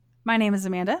My name is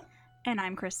Amanda. And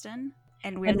I'm Kristin.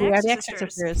 And We are the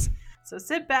Exorcisters. So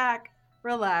sit back,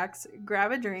 relax,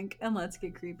 grab a drink, and let's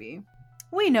get creepy.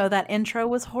 We know that intro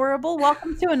was horrible.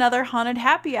 Welcome to another Haunted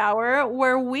Happy Hour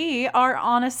where we are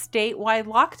on a statewide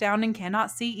lockdown and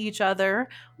cannot see each other.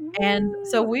 And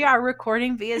so we are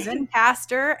recording via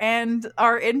Zencaster, and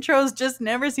our intros just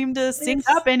never seem to sync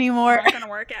up anymore. It's not going to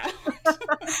work out.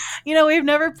 We've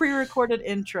never pre-recorded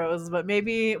intros, but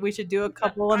maybe we should do a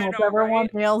couple, and whichever one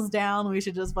nails down, we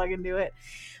should just fucking do it.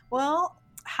 Well,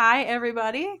 hi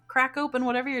everybody. Crack open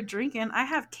whatever you're drinking. I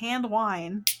have canned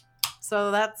wine.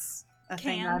 So that's a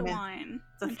thing I'm in.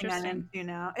 It's a thing I'm into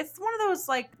now. It's one of those,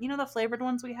 like, the flavored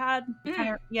ones we had?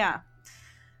 Yeah.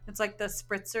 It's like the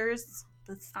spritzers.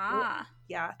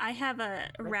 Yeah. I have a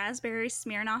raspberry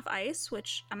Smirnoff Ice,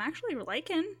 which I'm actually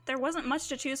liking. There wasn't much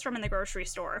to choose from in the grocery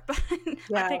store, but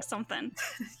I picked something.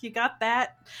 You got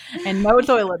that. And no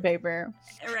toilet paper.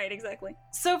 Right, exactly.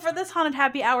 So for this Haunted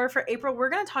Happy Hour for April, we're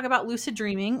going to talk about lucid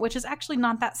dreaming, which is actually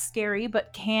not that scary,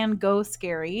 but can go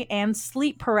scary, and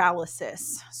sleep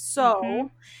paralysis.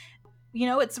 So...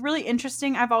 it's really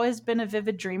interesting. I've always been a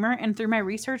vivid dreamer, and through my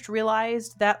research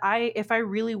realized that if I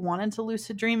really wanted to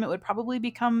lucid dream, it would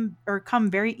probably come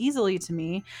very easily to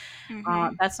me.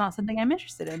 That's not something I'm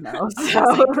interested in, though.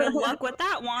 So good luck with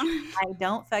that one. I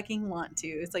don't fucking want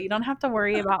to, so you don't have to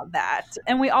worry about that.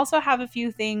 And we also have a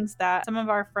few things that some of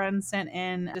our friends sent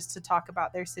in just to talk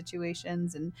about their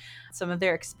situations and some of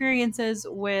their experiences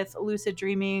with lucid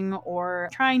dreaming or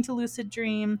trying to lucid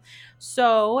dream.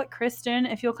 So,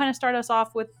 Kristin, if you'll kind of start us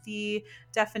off with the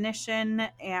definition,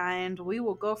 and we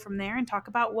will go from there and talk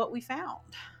about what we found.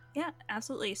 Yeah,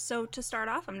 absolutely. So to start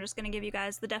off, I'm just going to give you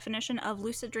guys the definition of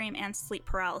lucid dream and sleep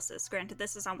paralysis. Granted,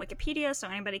 this is on Wikipedia, so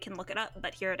anybody can look it up,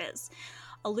 but here it is.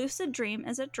 A lucid dream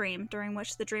is a dream during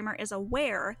which the dreamer is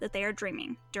aware that they are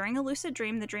dreaming. During a lucid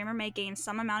dream, the dreamer may gain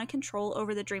some amount of control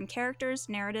over the dream characters,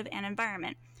 narrative, and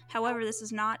environment. However, this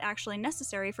is not actually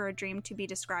necessary for a dream to be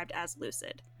described as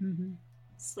lucid.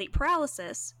 Sleep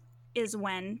paralysis is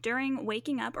when, during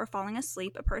waking up or falling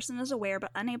asleep, a person is aware but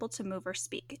unable to move or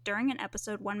speak. During an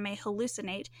episode, one may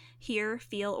hallucinate, hear,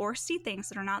 feel, or see things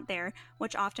that are not there,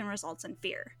 which often results in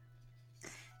fear.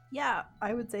 Yeah,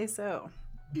 I would say so.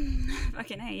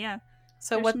 Fucking hey, yeah.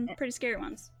 So there's some pretty scary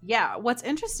ones. Yeah, what's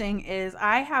interesting is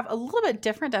I have a little bit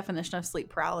different definition of sleep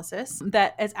paralysis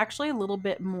that is actually a little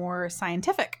bit more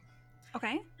scientific.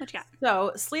 Okay, what you got?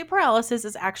 So, sleep paralysis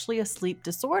is actually a sleep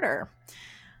disorder.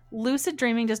 Lucid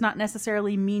dreaming does not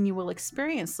necessarily mean you will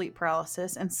experience sleep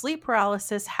paralysis, and sleep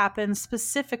paralysis happens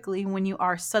specifically when you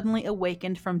are suddenly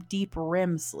awakened from deep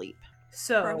REM sleep.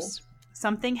 So,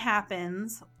 something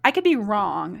happens. I could be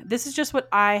wrong. This is just what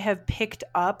I have picked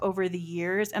up over the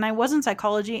years, and I was in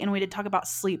psychology and we did talk about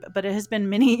sleep, but it has been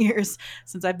many years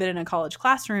since I've been in a college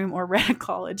classroom or read a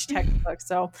college textbook,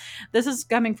 so this is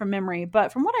coming from memory.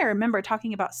 But from what I remember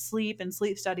talking about sleep and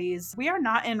sleep studies, we are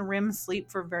not in REM sleep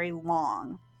for very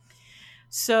long.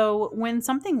 So when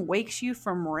something wakes you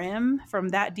from REM, from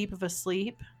that deep of a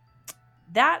sleep,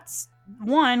 that's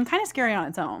one, kind of scary on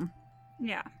its own.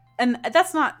 Yeah. And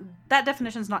that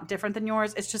definition is not different than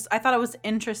yours. It's just, I thought it was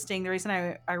interesting. The reason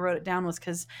I wrote it down was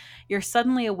because you're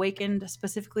suddenly awakened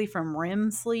specifically from REM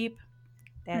sleep.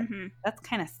 That's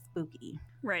kind of spooky.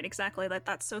 Right, exactly.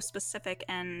 That's so specific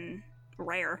and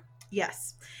rare.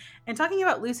 Yes. And talking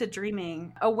about lucid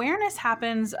dreaming, awareness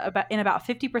happens in about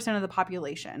 50% of the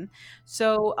population.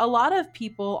 So a lot of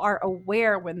people are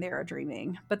aware when they're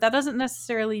dreaming, but that doesn't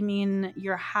necessarily mean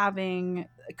you're having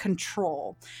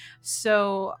control.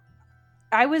 So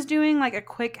I was doing like a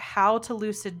quick how to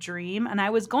lucid dream, and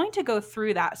I was going to go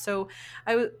through that. So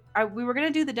we were going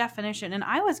to do the definition, and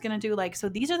I was going to do so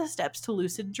these are the steps to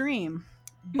lucid dream.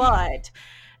 But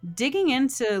digging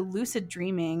into lucid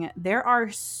dreaming, there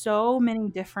are so many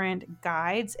different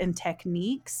guides and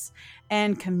techniques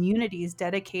and communities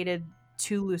dedicated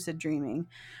to lucid dreaming.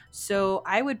 So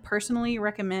I would personally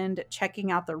recommend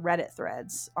checking out the Reddit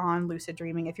threads on lucid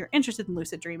dreaming if you're interested in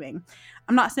lucid dreaming.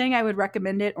 I'm not saying I would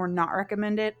recommend it or not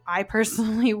recommend it. I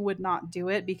personally would not do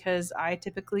it because I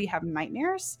typically have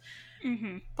nightmares.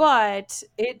 But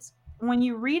when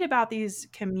you read about these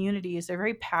communities, they're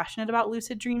very passionate about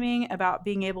lucid dreaming, about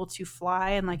being able to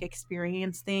fly and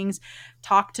experience things,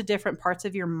 talk to different parts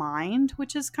of your mind,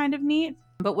 which is kind of neat.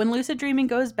 But when lucid dreaming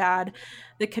goes bad,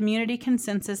 the community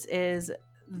consensus is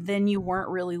then you weren't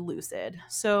really lucid.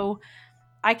 So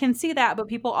I can see that, but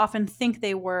people often think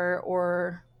they were,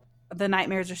 or the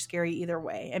nightmares are scary either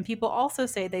way. And people also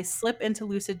say they slip into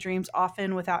lucid dreams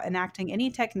often without enacting any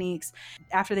techniques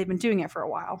after they've been doing it for a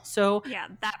while. So yeah,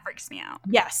 that freaks me out.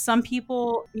 yes, some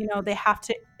people, they have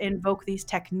to invoke these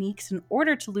techniques in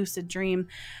order to lucid dream,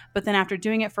 but then after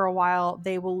doing it for a while,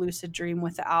 they will lucid dream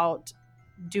without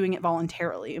doing it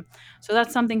voluntarily. So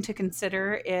that's something to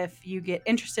consider if you get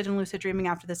interested in lucid dreaming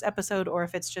after this episode, or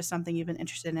if it's just something you've been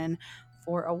interested in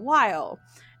for a while.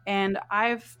 And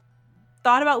I've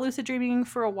thought about lucid dreaming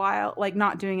for a while, like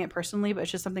not doing it personally, but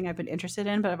it's just something I've been interested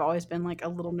in, but I've always been like a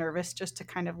little nervous just to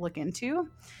kind of look into.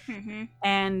 Mm-hmm.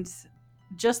 And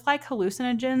just like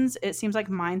hallucinogens, it seems like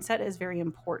mindset is very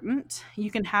important.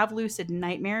 You can have lucid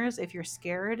nightmares if you're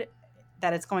scared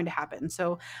that it's going to happen.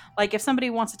 So like if somebody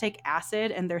wants to take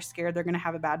acid and they're scared they're going to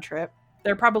have a bad trip,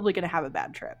 they're probably going to have a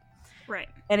bad trip. Right.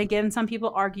 And again, some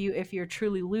people argue if you're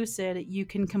truly lucid, you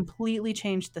can completely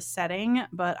change the setting.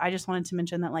 But I just wanted to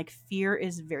mention that like fear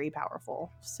is very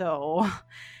powerful. So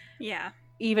yeah,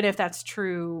 even if that's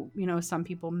true, some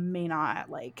people may not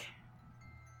like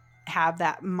have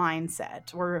that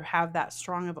mindset or have that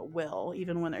strong of a will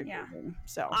even when they're dreaming.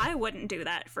 So I wouldn't do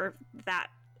that for that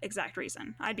exact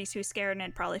reason. I'd be too scared and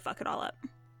I'd probably fuck it all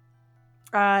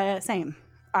up. Same.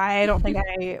 I don't think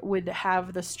I would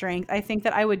have the strength. I think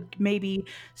that I would maybe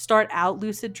start out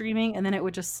lucid dreaming and then it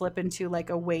would just slip into like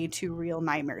a way too real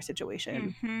nightmare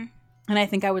situation. Mm-hmm. And I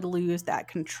think I would lose that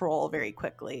control very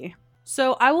quickly.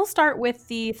 So I will start with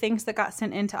the things that got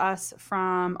sent in to us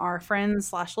from our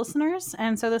friends/listeners.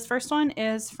 And so this first one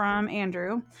is from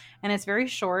Andrew, and it's very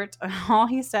short. All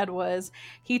he said was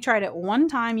he tried it one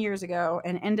time years ago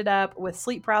and ended up with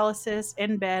sleep paralysis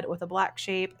in bed with a black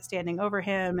shape standing over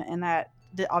him. And that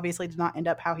obviously did not end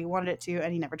up how he wanted it to.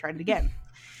 And he never tried it again,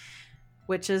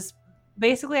 which is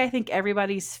basically, I think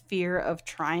everybody's fear of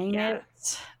trying it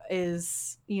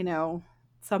is,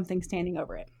 something standing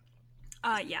over it.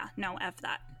 Yeah, no, F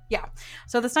that. Yeah.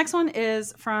 So this next one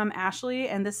is from Ashley,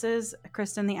 and this is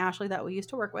Kristin, the Ashley that we used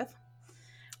to work with.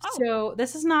 Oh. So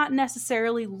this is not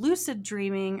necessarily lucid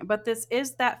dreaming, but this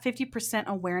is that 50%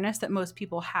 awareness that most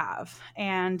people have.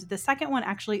 And the second one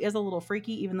actually is a little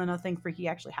freaky, even though nothing freaky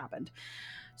actually happened.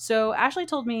 So Ashley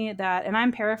told me that, and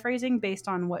I'm paraphrasing based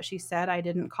on what she said. I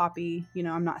didn't copy,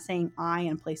 I'm not saying I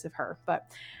in place of her,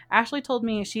 but Ashley told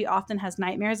me she often has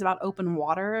nightmares about open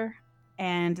water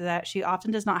and that she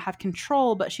often does not have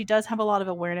control, but she does have a lot of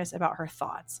awareness about her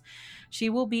thoughts.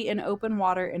 She will be in open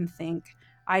water and think,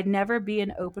 I'd never be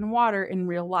in open water in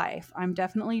real life. I'm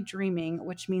definitely dreaming,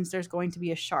 which means there's going to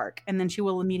be a shark. And then she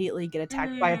will immediately get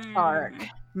attacked by a shark.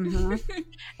 Mm-hmm.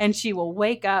 And she will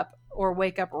wake up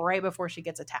right before she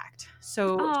gets attacked.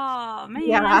 So, oh, man.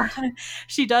 Yeah,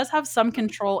 she does have some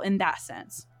control in that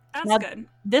sense. That's good.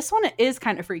 This one is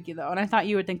kind of freaky, though, and I thought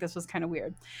you would think this was kind of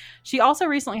weird. She also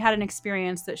recently had an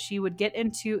experience that she would get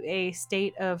into a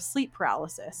state of sleep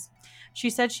paralysis. She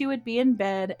said she would be in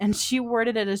bed, and she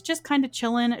worded it as just kind of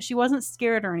chilling. She wasn't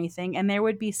scared or anything, and there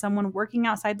would be someone working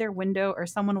outside their window or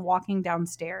someone walking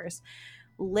downstairs.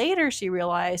 Later, she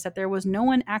realized that there was no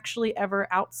one actually ever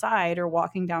outside or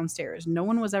walking downstairs. No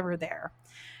one was ever there.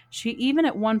 She even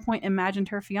at one point imagined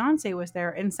her fiance was there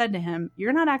and said to him,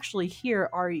 "You're not actually here,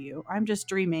 are you? I'm just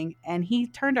dreaming." And he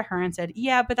turned to her and said,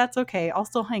 "Yeah, but that's okay. I'll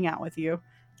still hang out with you."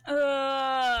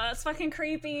 That's fucking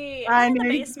creepy. I'm in the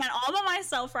basement all by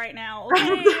myself right now. Okay.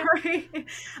 I'm sorry.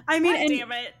 I mean, God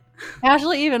damn it.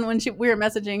 Ashley, even when we were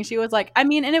messaging, she was like,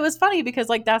 and it was funny because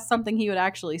like that's something he would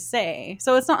actually say.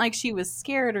 So it's not like she was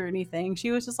scared or anything.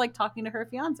 She was just like talking to her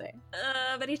fiance.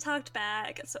 But he talked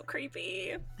back. It's so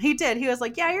creepy. He did. He was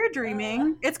like, "Yeah, you're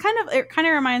dreaming." It kind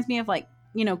of reminds me of like,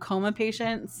 coma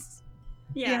patients.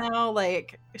 Yeah.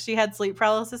 Like she had sleep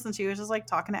paralysis and she was just like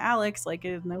talking to Alex, like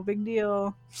it's no big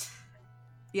deal.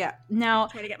 Yeah. Now,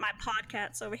 try to get my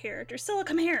podcats over here. Drusilla,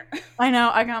 come here. I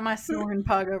know. I got my snoring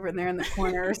pug over there in the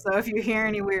corner. So if you hear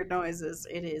any weird noises,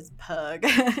 it is Pug.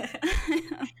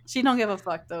 She don't give a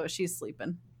fuck though. She's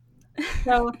sleeping.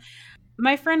 So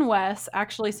my friend Wes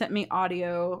actually sent me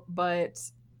audio, but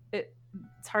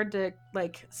it's hard to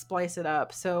like splice it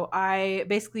up. So I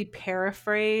basically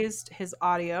paraphrased his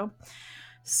audio.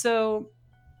 So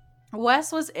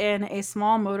Wes was in a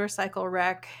small motorcycle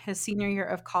wreck his senior year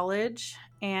of college,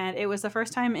 and it was the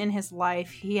first time in his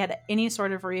life he had any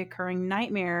sort of reoccurring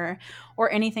nightmare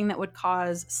or anything that would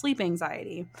cause sleep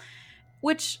anxiety,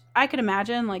 which I could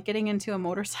imagine, like getting into a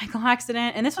motorcycle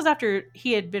accident. And this was after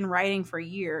he had been riding for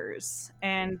years,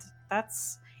 and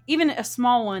that's even a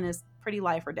small one is pretty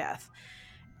life or death.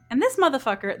 And this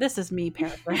motherfucker, this is me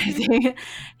paraphrasing,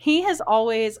 he has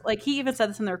always, like he even said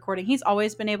this in the recording, he's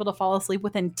always been able to fall asleep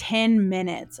within 10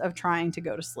 minutes of trying to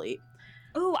go to sleep.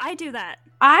 Oh, I do that.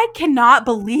 I cannot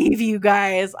believe you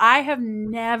guys. I have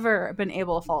never been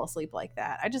able to fall asleep like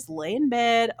that. I just lay in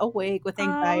bed awake with Oh,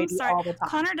 anxiety sorry. all the time.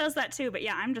 Connor does that too, but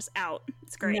yeah, I'm just out.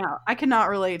 It's great. No, I cannot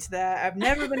relate to that. I've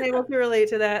never been able to relate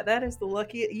to that. That is the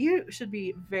lucky. You should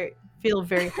be feel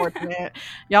very fortunate.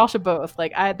 Y'all should both.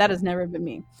 Like that has never been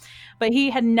me. But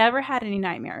he had never had any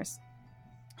nightmares.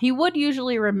 He would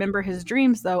usually remember his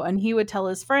dreams, though, and he would tell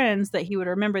his friends that he would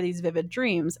remember these vivid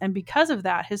dreams. And because of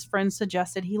that, his friends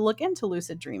suggested he look into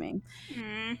lucid dreaming.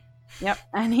 Mm. Yep.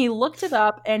 And he looked it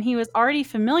up, and he was already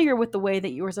familiar with the way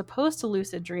that you were supposed to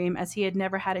lucid dream, as he had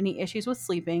never had any issues with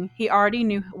sleeping. He already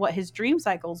knew what his dream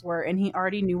cycles were, and he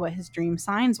already knew what his dream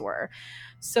signs were.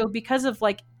 So because of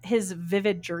like his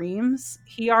vivid dreams,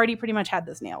 he already pretty much had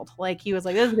this nailed. Like he was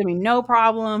like, this is gonna be no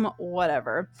problem,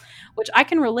 whatever. Which I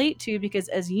can relate to because,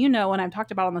 as you know, and I've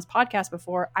talked about on this podcast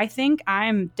before, I think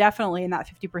I'm definitely in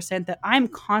that 50% that I'm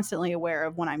constantly aware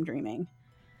of when I'm dreaming.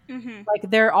 Mm-hmm. Like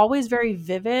they're always very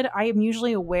vivid. I am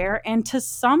usually aware, and to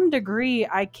some degree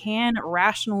I can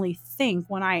rationally think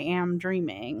when I am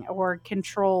dreaming or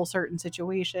control certain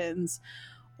situations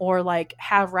or like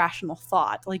have rational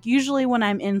thought. Like usually when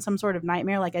I'm in some sort of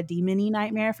nightmare, like a demon-y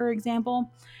nightmare, for example,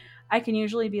 I can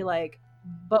usually be like,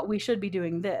 but we should be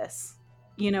doing this.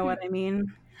 You know what I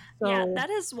mean? So, Yeah, that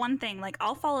is one thing. Like,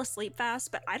 I'll fall asleep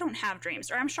fast, but I don't have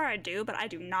dreams. Or I'm sure I do, but I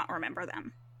do not remember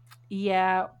them.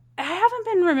 yeah, I haven't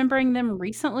been remembering them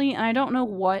recently, and I don't know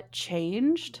what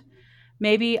changed.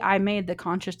 Maybe I made the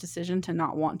conscious decision to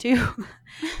not want to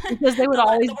because they would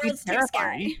always The be world's too terrifying.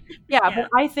 scary. Yeah, Yeah. but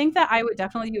I think that I would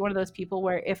definitely be one of those people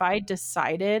where if I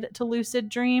decided to lucid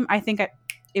dream, I think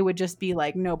it would just be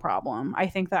like no problem. I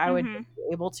think that I would Mm-hmm.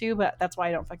 be able to, but that's why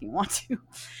I don't fucking want to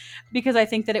because I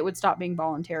think that it would stop being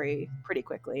voluntary pretty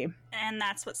quickly. And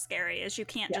that's what's scary, is you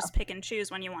can't Yeah. just pick and choose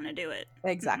when you want to do it.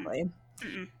 Exactly.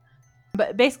 Mm-mm.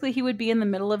 But basically, he would be in the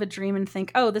middle of a dream and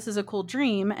think, oh, this is a cool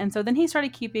dream. And so then he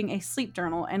started keeping a sleep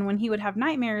journal. And when he would have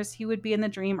nightmares, he would be in the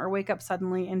dream or wake up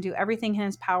suddenly and do everything in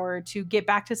his power to get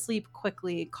back to sleep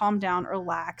quickly, calm down,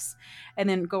 relax, and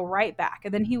then go right back.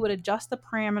 And then he would adjust the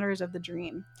parameters of the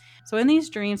dream. So in these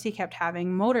dreams, he kept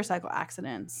having motorcycle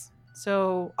accidents.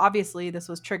 So obviously, this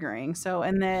was triggering. So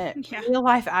in the real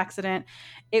life accident,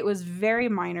 it was very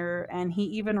minor. And he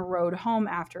even rode home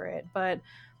after it. But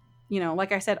you know,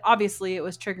 like I said, obviously it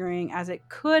was triggering as it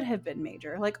could have been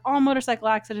major. Like all motorcycle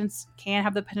accidents can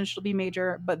have the potential to be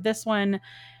major, but this one,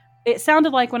 it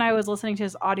sounded like when I was listening to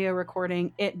his audio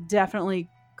recording, it definitely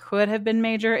could have been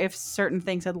major if certain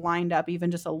things had lined up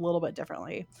even just a little bit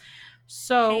differently.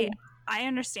 So, Hey, I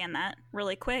understand that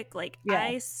really quick. Like, yeah.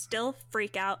 I still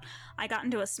freak out. I got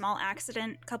into a small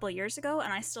accident a couple of years ago,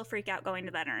 and I still freak out going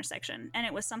to that intersection. And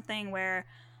it was something where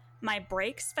my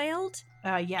brakes failed.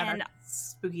 Yeah,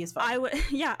 that's spooky as fuck.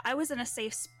 I was in a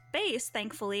safe space,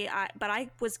 thankfully, but I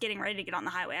was getting ready to get on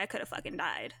the highway. I could have fucking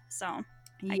died. So,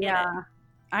 I get it.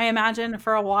 I imagine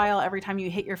for a while, every time you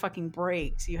hit your fucking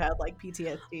brakes, you had like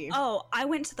PTSD. Oh, I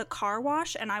went to the car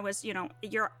wash and I was, you know,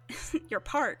 you're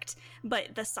parked,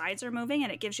 but the sides are moving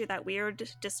and it gives you that weird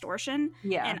distortion.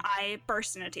 Yeah. And I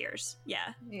burst into tears.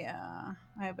 Yeah. Yeah,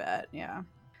 I bet. Yeah.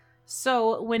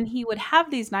 So when he would have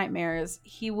these nightmares,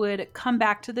 he would come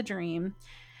back to the dream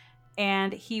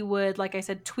and he would, like I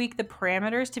said, tweak the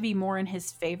parameters to be more in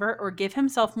his favor or give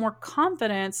himself more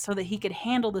confidence so that he could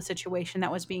handle the situation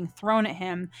that was being thrown at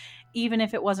him, even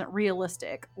if it wasn't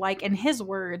realistic. Like in his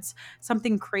words,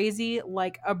 something crazy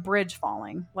like a bridge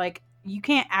falling. Like you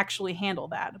can't actually handle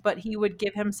that, but he would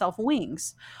give himself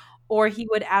wings. Or he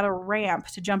would add a ramp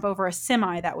to jump over a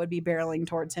semi that would be barreling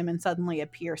towards him and suddenly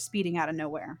appear speeding out of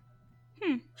nowhere.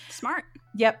 Smart.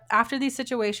 Yep. After these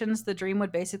situations, the dream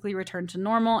would basically return to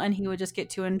normal and he would just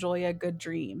get to enjoy a good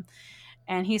dream.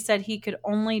 And he said he could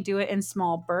only do it in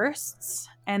small bursts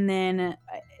and then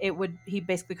he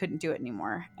basically couldn't do it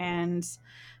anymore. And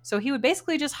so he would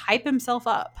basically just hype himself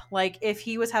up. Like if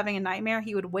he was having a nightmare,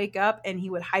 he would wake up and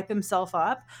he would hype himself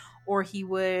up, or he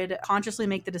would consciously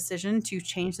make the decision to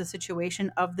change the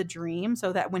situation of the dream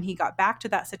so that when he got back to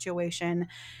that situation,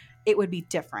 it would be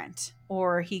different.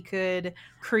 Or he could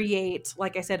create,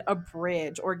 like I said, a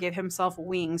bridge or give himself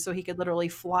wings so he could literally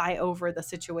fly over the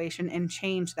situation and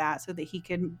change that so that he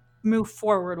could move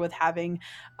forward with having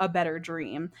a better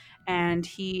dream. And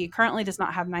he currently does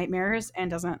not have nightmares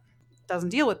and doesn't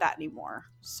deal with that anymore.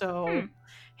 So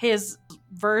his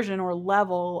version or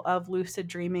level of lucid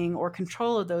dreaming or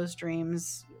control of those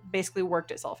dreams basically worked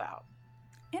itself out.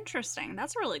 Interesting.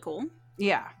 That's really cool.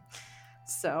 Yeah.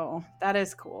 So that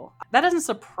is cool. That doesn't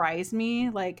surprise me.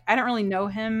 Like, I don't really know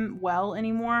him well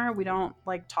anymore. We don't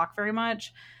like talk very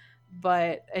much,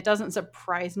 but it doesn't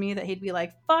surprise me that he'd be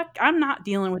like, fuck, I'm not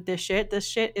dealing with this shit. This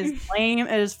shit is lame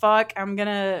as fuck. I'm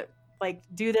gonna like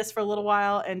do this for a little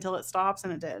while until it stops,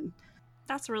 and it did.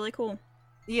 That's really cool.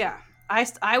 Yeah.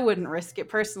 I wouldn't risk it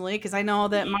personally because I know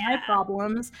that my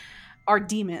problems are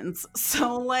demons.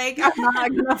 So, like, I'm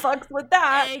not gonna fuck with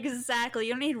that. Exactly.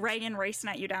 You don't need Reagan racing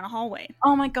at you down a hallway.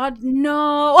 Oh my god,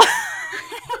 no.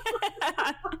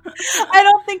 I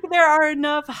don't think there are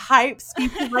enough hype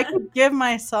speeches I could give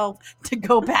myself to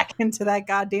go back into that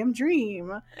goddamn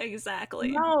dream.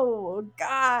 Exactly. No,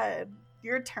 God,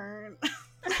 your turn.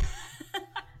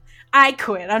 I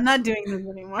quit. I'm not doing this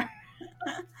anymore.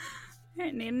 I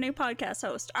need a new podcast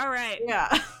host. All right.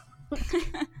 Yeah.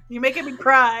 You're making me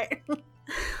cry.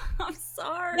 I'm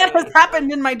sorry. That has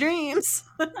happened in my dreams.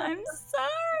 I'm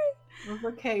sorry. It's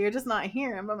okay. You're just not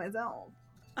here. I'm by myself.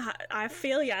 I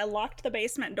feel you. I locked the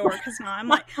basement door because now I'm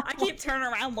like, I keep turning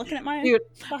around looking at my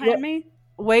behind me.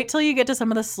 Wait till you get to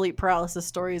some of the sleep paralysis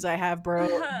stories I have, bro.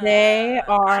 They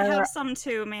are I have some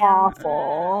too, man.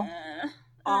 Awful.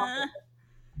 Awful.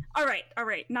 All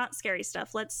right. Not scary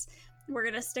stuff. We're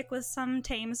going to stick with some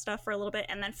tame stuff for a little bit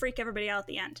and then freak everybody out at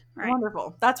the end. Right?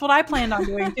 Wonderful. That's what I planned on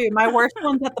doing too. My worst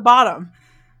one's at the bottom.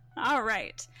 All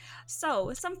right.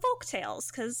 So, some folk tales,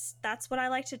 because that's what I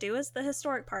like to do, is the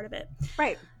historic part of it.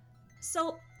 Right.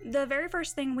 So, the very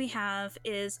first thing we have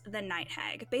is the night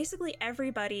hag. Basically,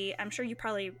 everybody, I'm sure you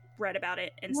probably read about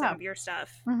it in some of your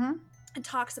stuff. Mm-hmm. It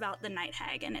talks about the night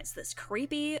hag, and it's this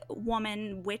creepy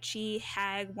woman, witchy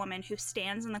hag woman who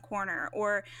stands in the corner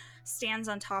or stands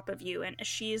on top of you, and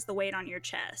she is the weight on your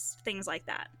chest, things like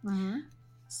that. Mm-hmm.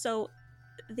 So,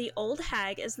 the old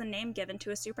hag is the name given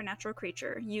to a supernatural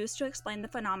creature used to explain the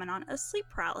phenomenon of sleep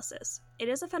paralysis. It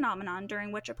is a phenomenon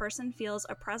during which a person feels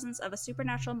a presence of a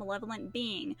supernatural malevolent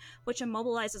being, which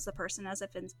immobilizes the person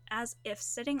as if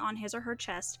sitting on his or her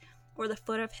chest or the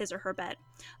foot of his or her bed.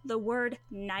 The word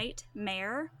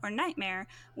nightmare or nightmare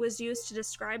was used to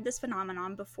describe this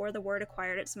phenomenon before the word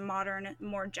acquired its modern,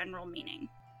 more general meaning.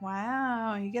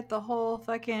 Wow, you get the whole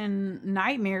fucking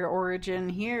nightmare origin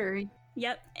here.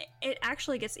 Yep, it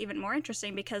actually gets even more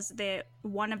interesting because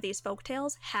one of these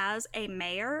folktales has a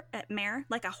mare,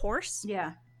 like a horse.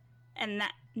 Yeah. And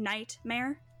that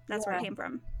nightmare, that's where it came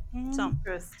from.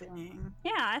 Interesting. So,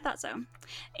 yeah, I thought so.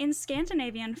 In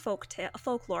Scandinavian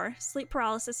folklore, sleep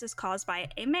paralysis is caused by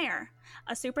a mare,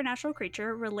 a supernatural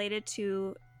creature related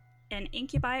to an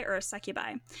incubi or a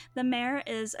succubi. The mare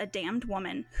is a damned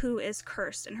woman who is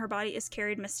cursed, and her body is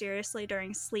carried mysteriously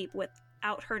during sleep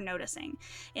without her noticing.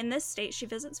 In this state, she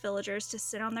visits villagers to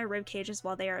sit on their rib cages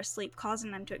while they are asleep,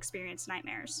 causing them to experience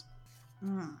nightmares.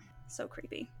 So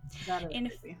creepy. In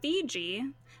Fiji,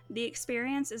 the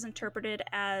experience is interpreted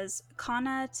as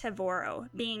kana tevoro,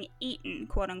 being eaten,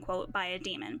 quote-unquote, by a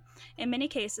demon. In many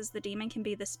cases, the demon can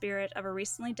be the spirit of a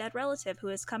recently dead relative who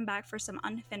has come back for some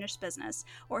unfinished business,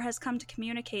 or has come to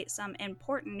communicate some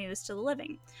important news to the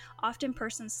living. Often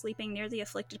persons sleeping near the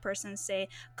afflicted person say,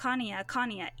 kania,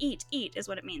 kania, eat, eat, is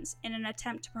what it means, in an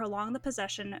attempt to prolong the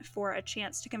possession for a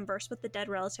chance to converse with the dead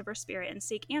relative or spirit and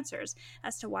seek answers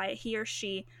as to why he or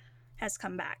she has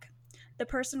come back. The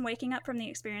person waking up from the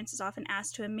experience is often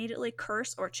asked to immediately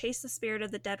curse or chase the spirit of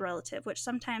the dead relative, which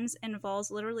sometimes involves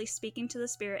literally speaking to the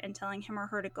spirit and telling him or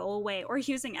her to go away, or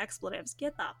using expletives.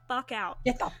 Get the fuck out.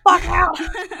 Get the fuck out!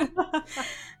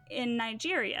 In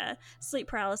Nigeria, sleep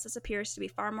paralysis appears to be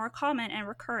far more common and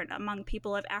recurrent among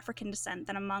people of African descent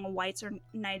than among whites or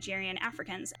Nigerian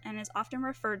Africans, and is often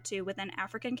referred to within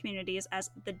African communities as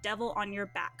the devil on your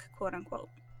back, quote unquote.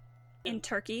 In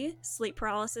Turkey, sleep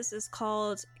paralysis is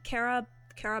called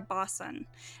karabasan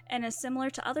and is similar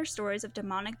to other stories of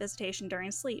demonic visitation during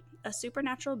sleep. A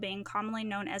supernatural being commonly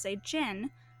known as a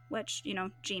jinn, which,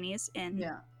 genies in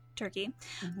Turkey,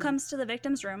 comes to the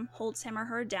victim's room, holds him or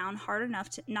her down hard enough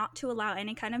not to allow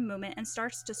any kind of movement, and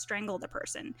starts to strangle the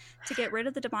person. To get rid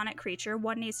of the demonic creature,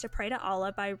 one needs to pray to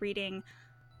Allah by reading,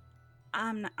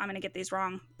 I'm going to get these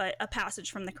wrong, but a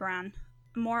passage from the Quran.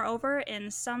 Moreover, in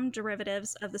some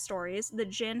derivatives of the stories, the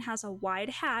jinn has a wide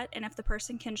hat, and if the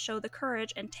person can show the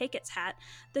courage and take its hat,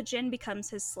 the jinn becomes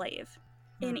his slave.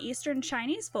 In Eastern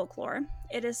Chinese folklore,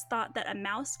 it is thought that a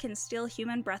mouse can steal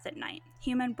human breath at night.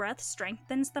 Human breath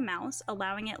strengthens the mouse,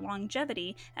 allowing it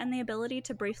longevity and the ability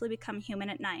to briefly become human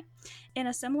at night. In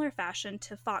a similar fashion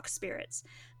to fox spirits,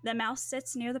 the mouse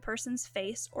sits near the person's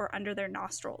face or under their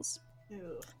nostrils.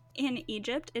 Ew. In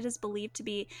Egypt, it is believed to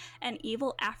be an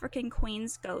evil African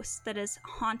queen's ghost that is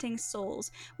haunting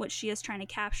souls, which she is trying to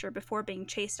capture before being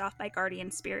chased off by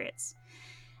guardian spirits.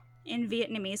 In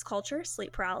Vietnamese culture,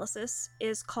 sleep paralysis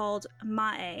is called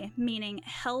mae, meaning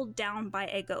held down by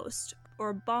a ghost,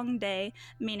 or bong day,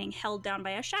 meaning held down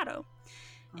by a shadow.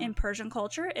 In Persian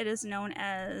culture, it is known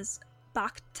as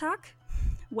baktak,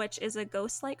 which is a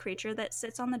ghost-like creature that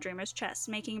sits on the dreamer's chest,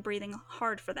 making breathing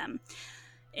hard for them.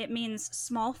 It means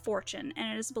small fortune,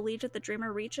 and it is believed if the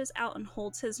dreamer reaches out and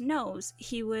holds his nose,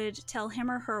 he would tell him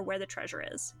or her where the treasure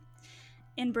is.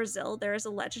 In Brazil, there is a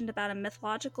legend about a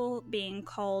mythological being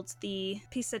called the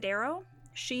Pisadero,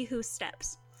 she who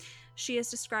steps. She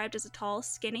is described as a tall,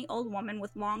 skinny old woman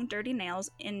with long, dirty nails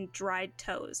and dried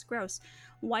toes. Gross.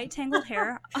 White tangled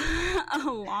hair, a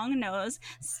long nose,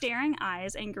 staring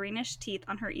eyes, and greenish teeth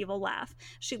on her evil laugh.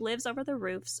 She lives over the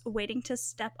roofs, waiting to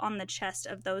step on the chest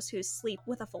of those who sleep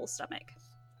with a full stomach.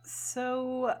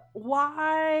 So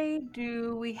why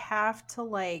do we have to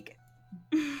like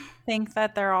think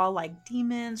that they're all like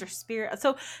demons or spirits?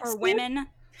 Or women.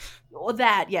 Well,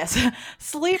 that, yes.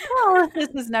 Sleep paralysis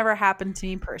has never happened to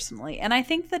me personally. And I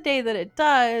think the day that it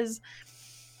does,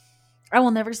 I will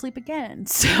never sleep again.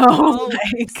 So,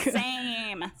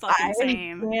 same. Fucking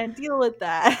same. I can't deal with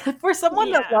that. For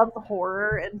someone that loves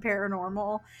horror and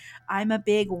paranormal, I'm a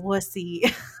big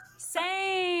wussy.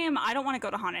 Same. I don't want to go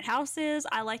to haunted houses.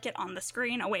 I like it on the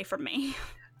screen away from me.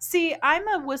 See, I'm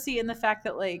a wussy in the fact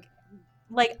that like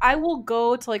I will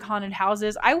go to like haunted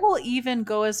houses. I will even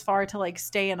go as far to like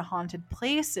stay in haunted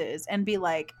places and be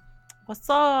like, "What's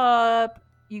up?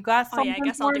 You got something?" Oh yeah, I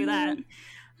guess I'll do that.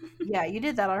 Yeah, you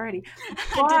did that already. I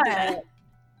did do that.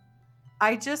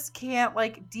 I just can't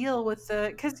like deal with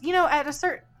because at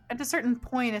a certain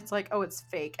point it's like, oh, it's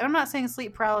fake. And I'm not saying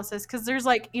sleep paralysis because there's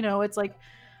like it's like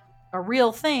a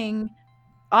real thing.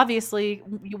 Obviously,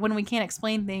 when we can't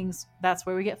explain things, that's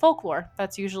where we get folklore.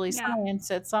 That's usually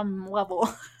science at some level.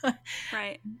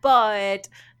 Right. But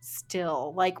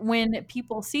still, like when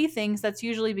people see things, that's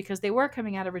usually because they were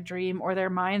coming out of a dream or their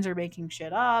minds are making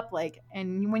shit up. Like,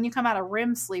 and when you come out of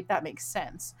REM sleep, that makes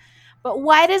sense. But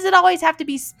why does it always have to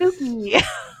be spooky?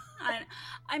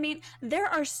 I mean, there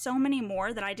are so many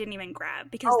more that I didn't even grab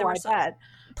because there were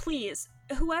Please,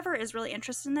 whoever is really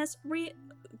interested in this,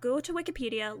 go to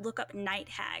Wikipedia, look up Night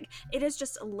Hag. It is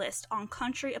just a list on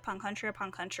country upon country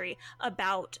upon country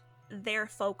about their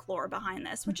folklore behind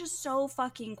this, which is so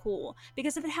fucking cool.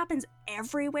 Because if it happens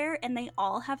everywhere and they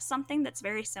all have something that's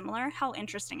very similar, how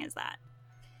interesting is that?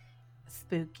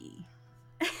 Spooky.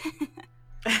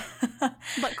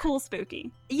 But cool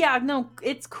spooky. Yeah, no,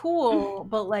 it's cool,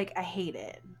 but like I hate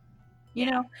it. You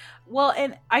know? Well,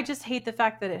 and I just hate the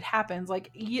fact that it happens.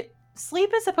 Like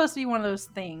sleep is supposed to be one of those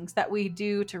things that we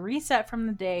do to reset from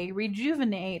the day,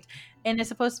 rejuvenate, and it's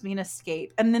supposed to be an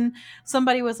escape. And then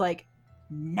somebody was like,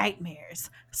 nightmares,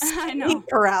 sleep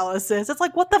paralysis. It's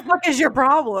like, what the fuck is your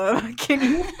problem? Can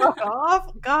you fuck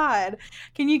off? God,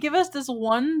 can you give us this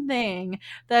one thing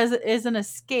that is an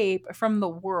escape from the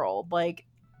world? Like,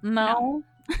 no.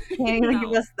 Can't even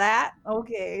give us that?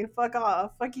 Okay, fuck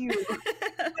off. Fuck you.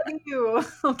 Fuck you.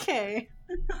 Okay.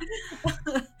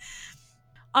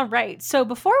 All right. So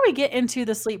before we get into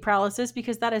the sleep paralysis,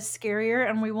 because that is scarier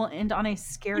and we will end on a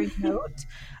scary note,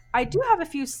 I do have a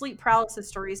few sleep paralysis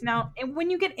stories. Now, when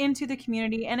you get into the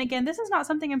community, and again, this is not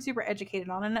something I'm super educated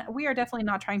on, and we are definitely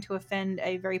not trying to offend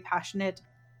a very passionate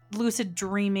lucid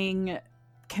dreaming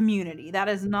community. That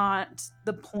is not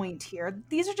the point here.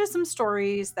 These are just some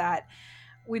stories that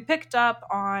we picked up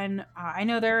on. I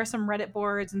know there are some Reddit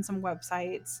boards and some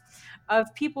websites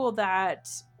of people that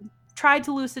tried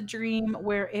to lucid dream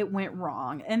where it went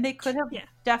wrong, and they could have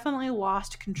definitely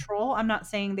lost control. I'm not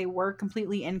saying they were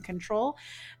completely in control.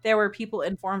 There were people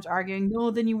in forums arguing,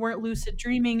 no, then you weren't lucid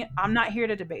dreaming. I'm not here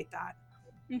to debate that.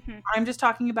 Mm-hmm. I'm just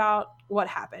talking about what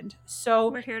happened. So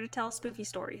we're here to tell spooky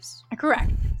stories.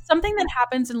 Correct. Something that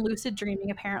happens in lucid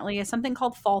dreaming apparently is something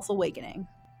called false awakening,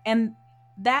 and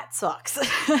that sucks.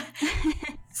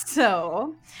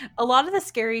 So, a lot of the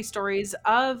scary stories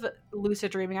of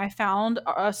lucid dreaming I found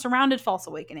surrounded false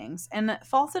awakenings, and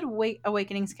false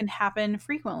awakenings can happen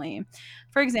frequently.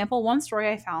 For example, one story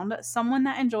I found, someone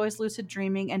that enjoys lucid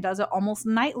dreaming and does it almost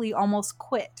nightly almost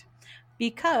quit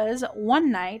because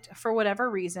one night, for whatever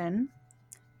reason,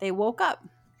 they woke up.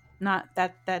 Not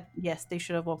that yes, they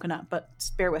should have woken up, but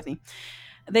just bear with me.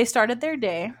 They started their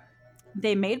day.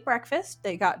 They made breakfast,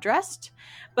 they got dressed,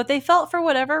 but they felt for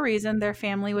whatever reason their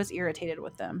family was irritated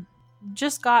with them.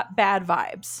 Just got bad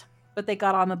vibes. But they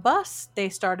got on the bus, they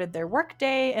started their work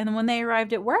day, and when they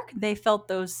arrived at work, they felt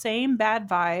those same bad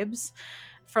vibes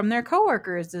from their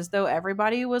coworkers, as though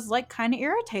everybody was like kind of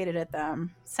irritated at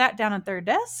them. Sat down at their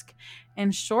desk,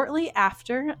 and shortly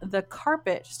after, the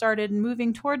carpet started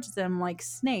moving towards them like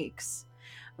snakes.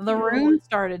 The room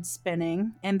started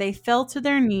spinning, and they fell to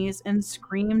their knees and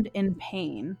screamed in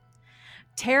pain.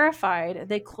 Terrified,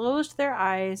 they closed their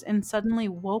eyes and suddenly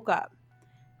woke up.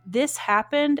 This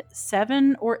happened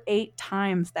 7 or 8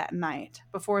 times that night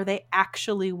before they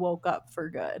actually woke up for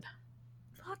good.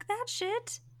 Fuck that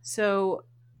shit. So,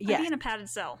 I'd yes. be in a padded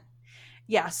cell.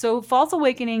 Yeah, so false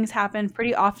awakenings happen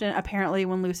pretty often, apparently,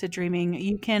 when lucid dreaming.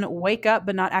 You can wake up,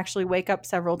 but not actually wake up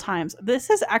several times. This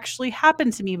has actually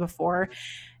happened to me before,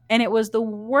 and it was the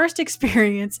worst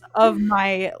experience of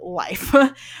my life.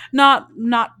 not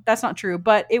That's not true,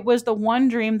 but it was the one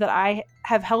dream that I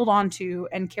have held on to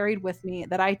and carried with me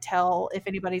that I tell if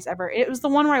anybody's ever. It was the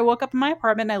one where I woke up in my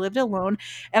apartment and I lived alone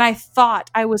and I thought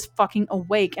I was fucking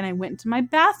awake, and I went into my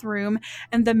bathroom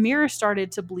and the mirror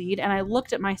started to bleed and I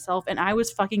looked at myself and I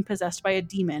was fucking possessed by a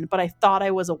demon, but I thought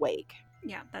I was awake.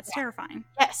 Yeah, that's terrifying.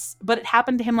 Yes, but it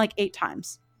happened to him like 8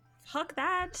 times. Fuck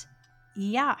that.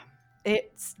 Yeah.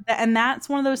 And that's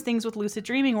one of those things with lucid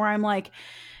dreaming where I'm like,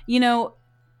 9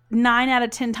 out of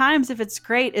 10 times, if it's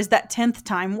great, is that 10th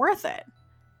time worth it?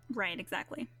 Right,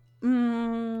 exactly.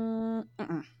 I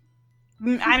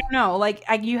don't know. Like,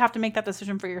 you have to make that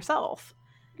decision for yourself.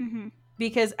 Mm-hmm.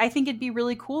 Because I think it'd be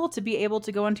really cool to be able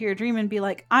to go into your dream and be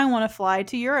like, I want to fly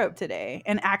to Europe today,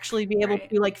 and actually be able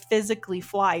to like physically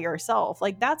fly yourself.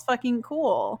 Like, that's fucking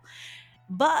cool.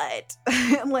 But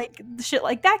like shit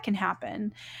like that can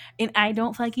happen, and I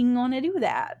don't fucking want to do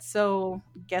that. So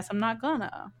guess I'm not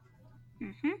gonna.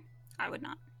 I would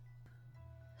not.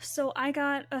 So I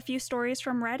got a few stories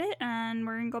from Reddit, and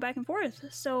we're gonna go back and forth.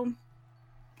 So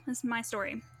this is my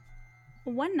story.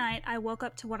 One night, I woke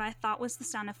up to what I thought was the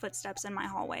sound of footsteps in my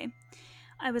hallway.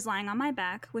 I was lying on my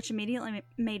back, which immediately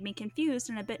made me confused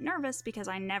and a bit nervous because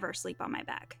I never sleep on my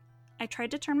back. I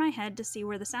tried to turn my head to see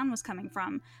where the sound was coming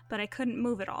from, but I couldn't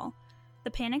move at all.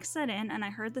 The panic set in, and I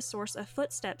heard the source of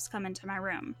footsteps come into my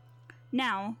room.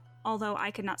 Now, although I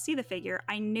could not see the figure,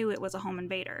 I knew it was a home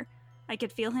invader. I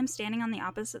could feel him standing on the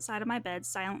opposite side of my bed,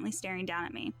 silently staring down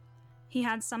at me. He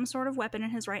had some sort of weapon in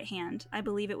his right hand. I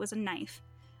believe it was a knife.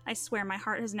 I swear my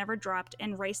heart has never dropped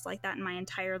and raced like that in my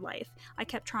entire life. I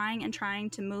kept trying and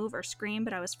trying to move or scream,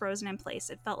 but I was frozen in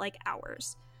place. It felt like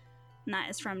hours. And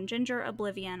that is from Ginger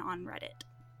Oblivion on Reddit.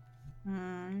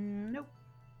 Nope.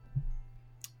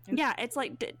 Yeah, it's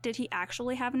like, did he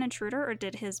actually have an intruder, or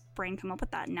did his brain come up with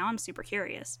that? Now I'm super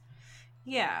curious.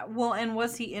 Yeah, well, and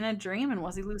was he in a dream, and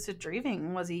was he lucid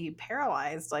dreaming? Was he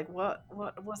paralyzed? Like, what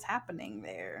was happening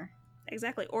there?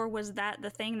 Exactly. Or was that the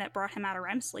thing that brought him out of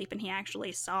REM sleep, and he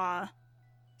actually saw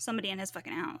somebody in his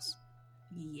fucking house?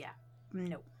 Yeah.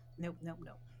 Nope.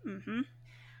 Mm-hmm.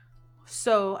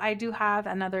 So I do have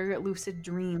another lucid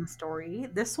dream story.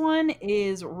 This one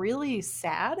is really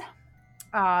sad.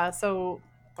 So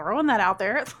throwing that out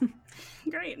there.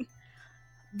 Great.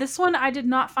 This one I did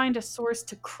not find a source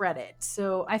to credit.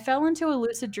 So I fell into a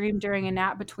lucid dream during a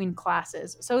nap between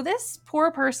classes. So this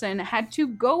poor person had to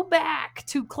go back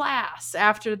to class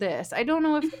after this. I don't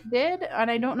know if it did, and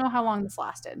I don't know how long this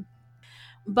lasted.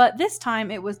 But this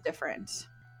time it was different.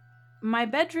 My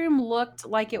bedroom looked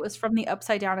like it was from the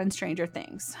Upside Down in Stranger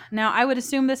Things. Now, I would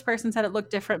assume this person said it looked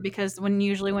different because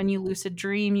usually when you lucid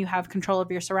dream, you have control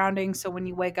of your surroundings. So when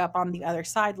you wake up on the other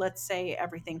side, let's say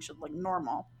everything should look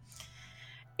normal.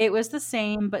 It was the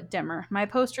same, but dimmer. My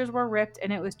posters were ripped,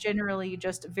 and it was generally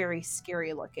just very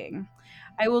scary looking.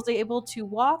 I was able to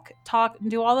walk, talk, and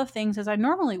do all the things as I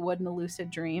normally would in a lucid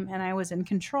dream, and I was in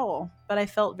control, but I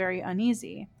felt very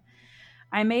uneasy.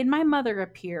 I made my mother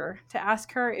appear to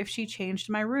ask her if she changed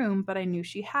my room, but I knew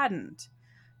she hadn't.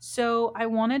 So I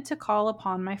wanted to call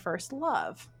upon my first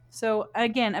love. So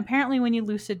again, apparently when you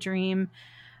lucid dream,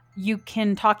 you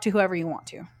can talk to whoever you want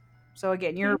to. So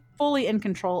again, you're fully in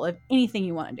control of anything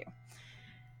you want to do.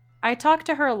 I talk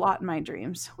to her a lot in my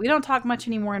dreams. We don't talk much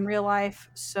anymore in real life,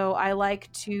 so I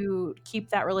like to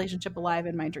keep that relationship alive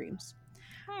in my dreams.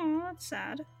 Oh, that's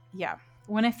sad. Yeah.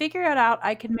 When I figure it out,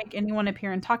 I can make anyone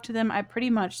appear and talk to them. I pretty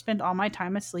much spend all my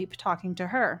time asleep talking to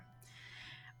her.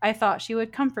 I thought she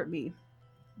would comfort me.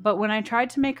 But when I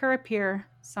tried to make her appear,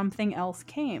 something else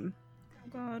came. Oh,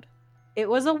 God. It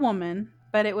was a woman,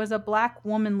 but it was a black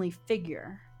womanly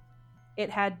figure. It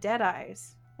had dead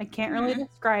eyes. I can't really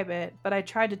describe it, but I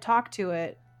tried to talk to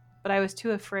it, but I was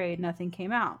too afraid. Nothing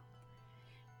came out.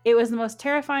 It was the most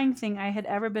terrifying thing I had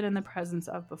ever been in the presence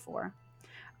of before.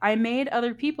 I made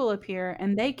other people appear,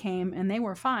 and they came, and they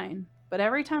were fine. But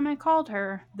every time I called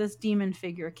her, this demon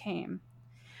figure came.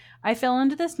 I fell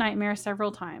into this nightmare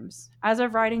several times. As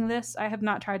of writing this, I have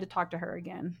not tried to talk to her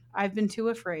again. I've been too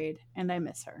afraid, and I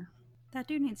miss her. That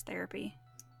dude needs therapy.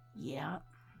 Yeah.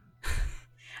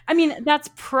 I mean,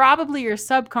 that's probably your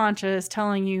subconscious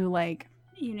telling you, like,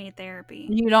 you need therapy.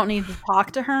 You don't need to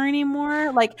talk to her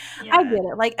anymore. Like, yeah. I get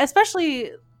it. Like,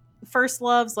 especially first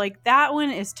loves, like that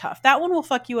one is tough. That one will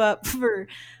fuck you up for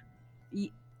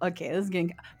okay, this is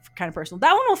getting kind of personal.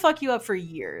 That one will fuck you up for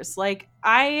years. Like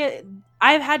I've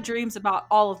had dreams about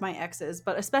all of my exes,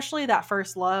 but especially that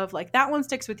first love, like that one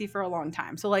sticks with you for a long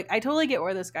time. So like I totally get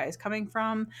where this guy is coming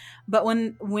from, but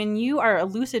when you are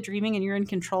lucid dreaming and you're in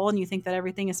control and you think that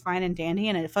everything is fine and dandy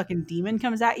and a fucking demon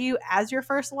comes at you as your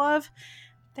first love,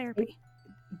 therapy.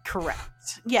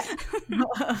 Correct. Yeah.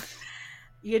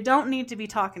 You don't need to be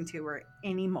talking to her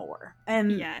anymore.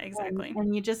 And yeah, exactly.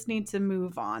 And you just need to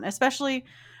move on, especially,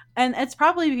 and it's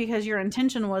probably because your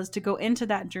intention was to go into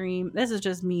that dream. This is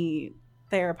just me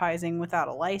therapizing without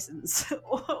a license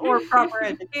or proper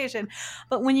education.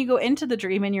 But when you go into the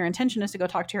dream and your intention is to go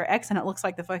talk to your ex and it looks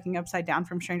like the fucking Upside Down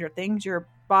from Stranger Things, your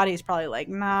body's probably like,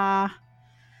 nah.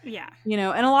 Yeah. You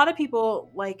know, and a lot of people,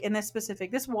 like in this was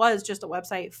just a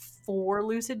website for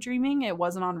lucid dreaming. It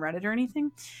wasn't on Reddit or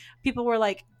anything. People were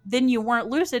like, then you weren't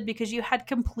lucid because you had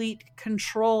complete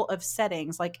control of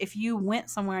settings. Like if you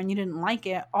went somewhere and you didn't like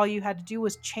it, all you had to do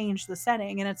was change the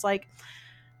setting. And it's like,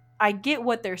 I get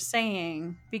what they're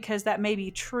saying because that may be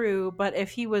true. But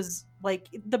if he was like,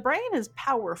 the brain is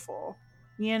powerful,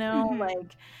 you know,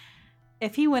 like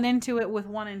if he went into it with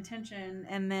one intention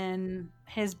and then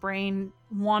his brain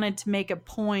wanted to make a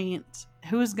point,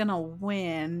 who's gonna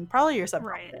win? Probably your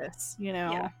subconscious, you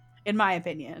know, in my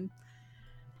opinion.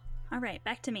 All right,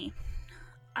 back to me.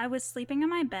 I was sleeping in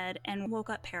my bed and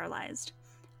woke up paralyzed.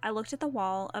 I looked at the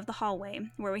wall of the hallway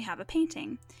where we have a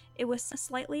painting. It was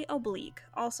slightly oblique.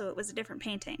 Also, it was a different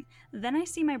painting. Then I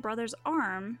see my brother's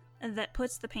arm that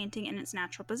puts the painting in its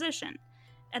natural position.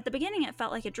 At the beginning, it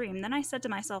felt like a dream. Then I said to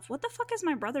myself, what the fuck is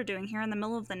my brother doing here in the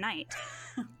middle of the night?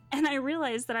 And I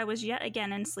realized that I was yet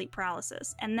again in sleep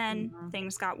paralysis. And then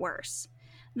things got worse.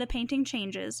 The painting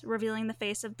changes, revealing the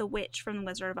face of the witch from The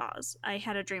Wizard of Oz. I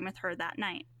had a dream with her that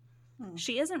night.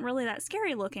 She isn't really that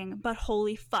scary looking, but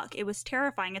holy fuck, it was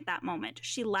terrifying at that moment.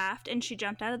 She laughed and she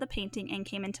jumped out of the painting and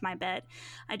came into my bed.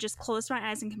 I just closed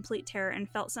my eyes in complete terror and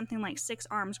felt something like 6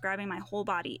 arms grabbing my whole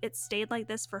body. It stayed like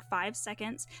this for 5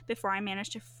 seconds before I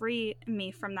managed to free me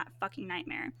from that fucking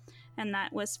nightmare. And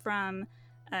that was from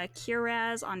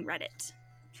Kiraz on Reddit.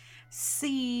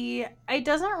 See, it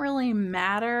doesn't really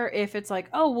matter if it's like,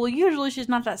 oh, well, usually she's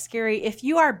not that scary. If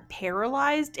you are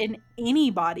paralyzed in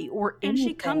anybody or anything, and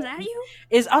she comes at you,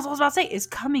 I was about to say, is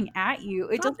coming at you.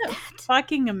 It doesn't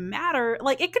fucking matter.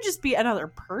 Like, it could just be another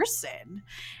person.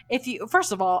 If you,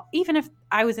 first of all, even if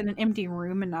I was in an empty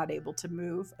room and not able to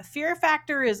move, a fear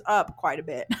factor is up quite a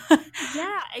bit.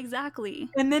 Yeah, exactly.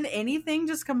 And then anything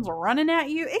just comes running at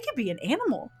you. It could be an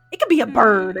animal. It could be a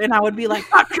bird. And I would be like,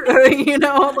 fuck, you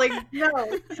know, like,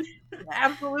 no,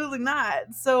 absolutely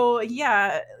not. So,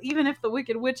 yeah, even if the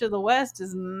Wicked Witch of the West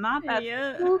is not that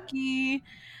spooky,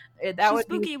 that would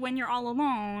spooky when you're all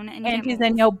alone and she's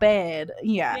in your bed.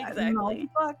 Yeah, exactly. No,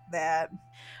 fuck that.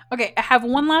 Okay, I have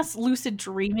one last lucid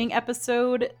dreaming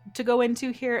episode to go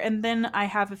into here, and then I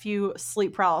have a few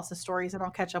sleep paralysis stories, and I'll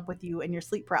catch up with you and your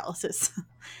sleep paralysis.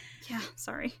 Yeah,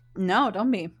 sorry. No, don't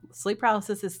be. Sleep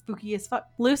paralysis is spooky as fuck.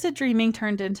 Lucid dreaming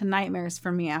turned into nightmares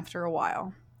for me after a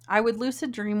while. I would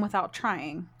lucid dream without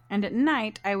trying, and at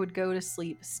night I would go to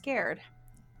sleep scared.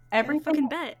 Everything, I fucking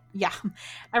bet. Yeah.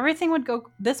 Everything would go.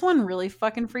 This one really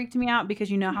fucking freaked me out because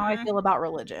you know how I feel about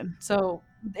religion. So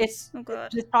it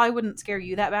probably wouldn't scare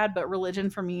you that bad, but religion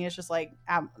for me is just like,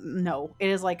 no. It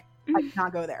is like, I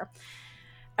cannot go there.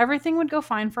 Everything would go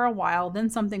fine for a while, then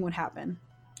something would happen.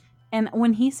 And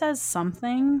when he says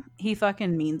something, he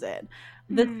fucking means it.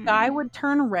 The sky would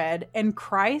turn red, and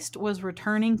Christ was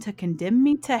returning to condemn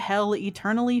me to hell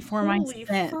eternally for my sin.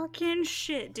 Holy fucking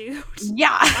shit, dude.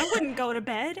 Yeah. I wouldn't go to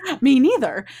bed. Me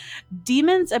neither.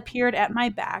 Demons appeared at my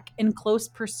back in close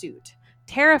pursuit.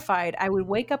 Terrified, I would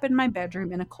wake up in my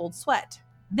bedroom in a cold sweat.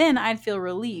 Then I'd feel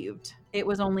relieved. It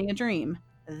was only a dream.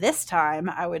 This time,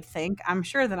 I would think, I'm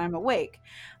sure that I'm awake.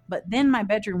 But then my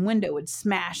bedroom window would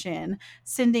smash in,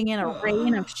 sending in a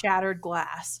rain of shattered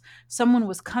glass. Someone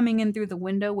was coming in through the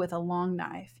window with a long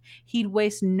knife. He'd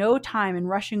waste no time in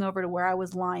rushing over to where I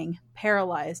was lying,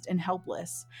 paralyzed and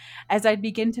helpless. As I'd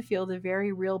begin to feel the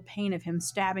very real pain of him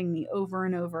stabbing me over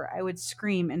and over, I would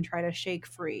scream and try to shake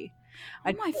free.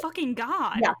 Oh my fucking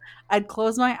God. Yeah, I'd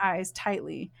close my eyes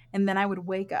tightly, and then I would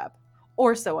wake up.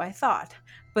 Or so I thought.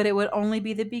 But it would only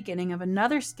be the beginning of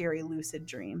another scary lucid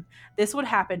dream. This would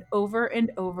happen over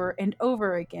and over and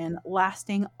over again,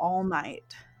 lasting all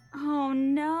night. Oh,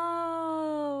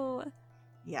 no.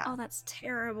 Yeah. Oh, that's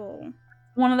terrible.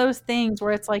 One of those things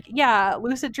where it's like, yeah,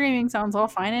 lucid dreaming sounds all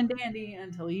fine and dandy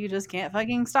until you just can't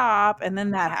fucking stop, and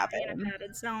then that happens.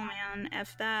 Padded cell, man.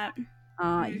 F that.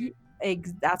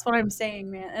 That's what I'm saying,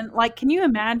 man. And like, can you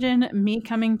imagine me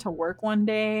coming to work one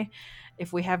day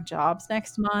if we have jobs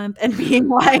next month and being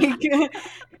like,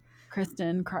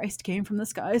 Kristin, Christ came from the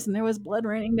skies and there was blood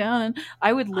raining down, and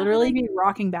I would literally be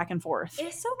rocking back and forth.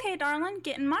 It's okay, darling.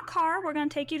 Get in my car. We're gonna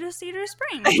take you to Cedar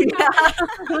Springs. We got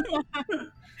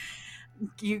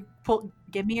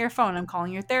Give me your phone. I'm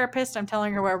calling your therapist. I'm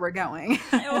telling her where we're going.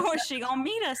 Oh, she gonna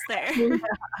meet us there.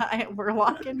 We're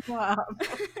locking you up.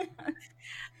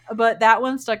 But that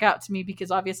one stuck out to me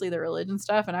because obviously the religion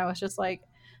stuff, and I was just like,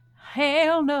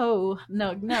 hell no,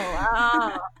 no.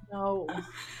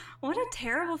 What a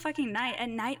terrible fucking night.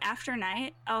 And night after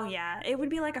night. Oh yeah, it would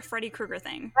be like a Freddy Krueger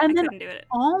thing. And I couldn't do it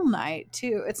all night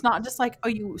too. It's not just like, oh,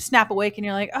 you snap awake and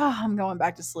you're like, oh, I'm going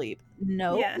back to sleep.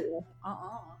 No. Yeah.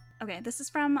 Okay, this is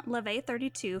from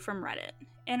LeVay32 from Reddit.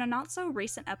 In a not so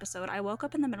recent episode, I woke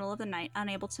up in the middle of the night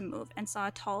unable to move and saw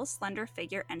a tall, slender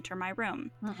figure enter my room.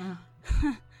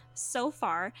 So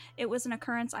far, it was an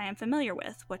occurrence I am familiar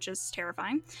with, which is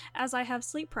terrifying, as I have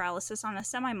sleep paralysis on a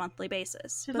semi-monthly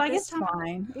basis. She's like, it's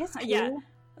fine. It's cool.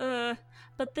 Yeah.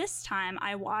 But this time,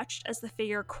 I watched as the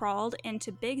figure crawled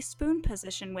into big spoon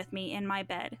position with me in my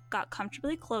bed, got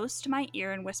comfortably close to my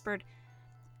ear, and whispered,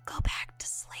 "Go back to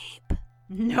sleep."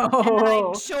 No. And then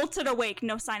I jolted awake.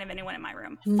 No sign of anyone in my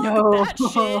room. No. Fuck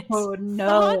that shit.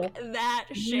 No. Fuck that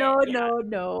shit. No.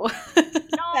 No.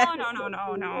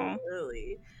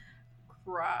 Really.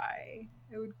 Cry.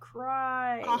 I would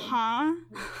cry. Uh-huh.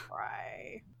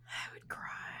 I would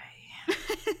cry.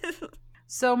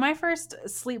 So my first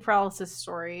sleep paralysis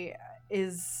story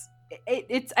is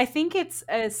I think it's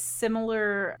a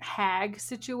similar hag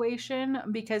situation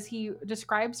because he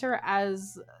describes her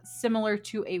as similar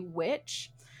to a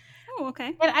witch. Oh,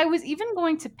 okay. And I was even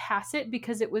going to pass it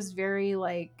because it was very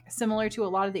like similar to a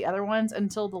lot of the other ones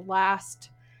until the last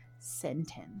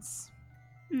sentence.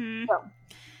 So,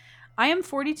 I am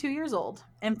 42 years old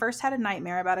and first had a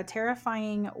nightmare about a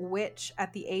terrifying witch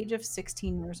at the age of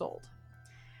 16 years old.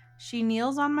 She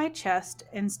kneels on my chest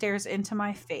and stares into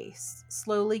my face,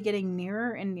 slowly getting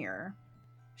nearer and nearer.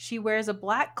 She wears a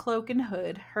black cloak and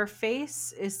hood. Her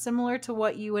face is similar to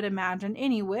what you would imagine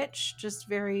any witch, just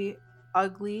very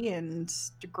ugly and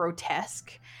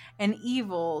grotesque, and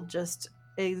evil just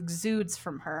exudes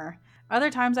from her. Other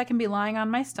times I can be lying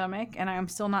on my stomach and I am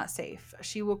still not safe.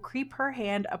 She will creep her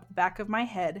hand up the back of my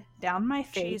head, down my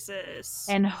face, Jesus,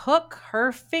 and hook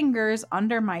her fingers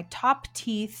under my top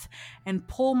teeth and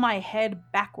pull my head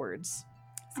backwards.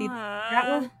 See,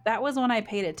 that was when I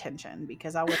paid attention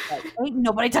because I was like, ain't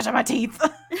nobody touching my teeth.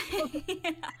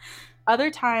 Yeah. Other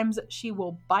times she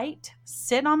will bite,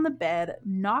 sit on the bed,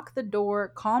 knock the door,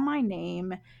 call my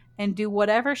name, and do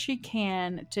whatever she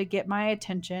can to get my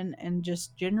attention and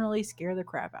just generally scare the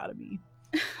crap out of me.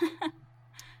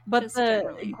 But Just the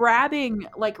generally. grabbing,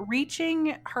 like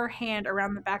reaching her hand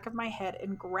around the back of my head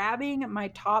and grabbing my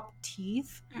top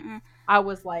teeth, I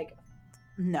was like,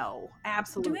 no,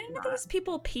 absolutely Do any not. of these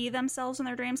people pee themselves in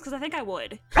their dreams? Because I think I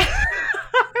would.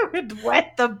 I would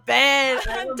wet the bed.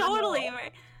 Totally.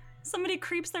 Somebody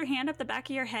creeps their hand up the back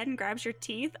of your head and grabs your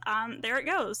teeth. There it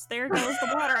goes. There goes the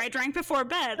water I drank before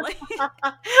bed. Like,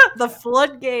 the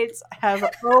floodgates have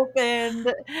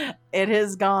opened. It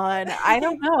has gone. I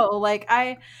don't know. Like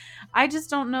I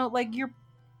just don't know. Like you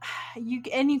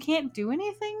can't do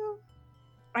anything.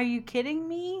 Are you kidding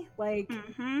me? Like.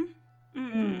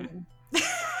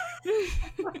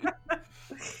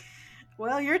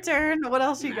 Well, your turn. What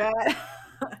else you got?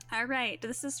 All right.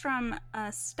 This is from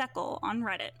Steckle on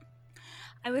Reddit.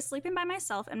 I was sleeping by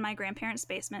myself in my grandparents'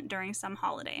 basement during some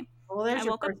holiday. Well, there's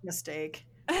your first mistake.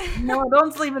 No,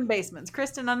 don't sleep in basements.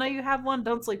 Kristin, I know you have one.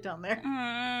 Don't sleep down there.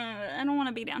 I don't want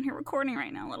to be down here recording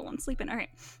right now, let alone sleeping. All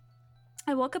right.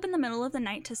 I woke up in the middle of the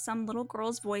night to some little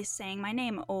girl's voice saying my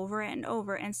name over and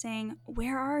over and saying,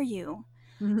 "Where are you?"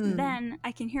 Then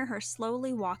I can hear her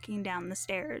slowly walking down the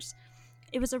stairs.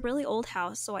 It was a really old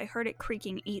house, so I heard it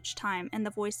creaking each time, and the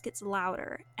voice gets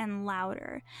louder and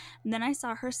louder. Then I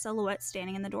saw her silhouette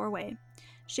standing in the doorway.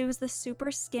 She was this super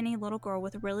skinny little girl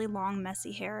with really long,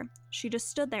 messy hair. She just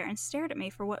stood there and stared at me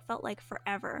for what felt like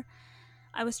forever.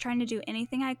 I was trying to do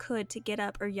anything I could to get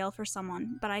up or yell for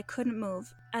someone, but I couldn't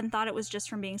move, and thought it was just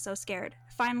from being so scared.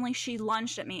 Finally, she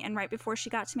lunged at me, and right before she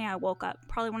got to me, I woke up.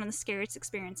 Probably one of the scariest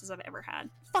experiences I've ever had.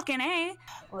 Fucking A!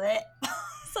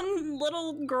 Some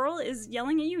little girl is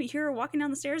yelling at you, you hear her walking down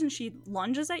the stairs, and she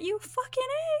lunges at you? Fucking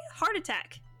A! Heart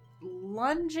attack.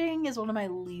 Lunging is one of my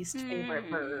least favorite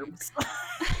verbs.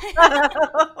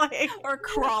 Or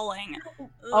crawling.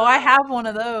 Oh, I have one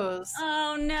of those.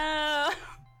 Oh, no.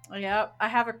 Yep, I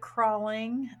have a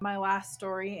crawling. My last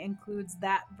story includes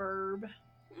that verb.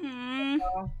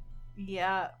 So,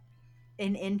 yeah.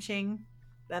 an inching.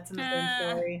 That's in the same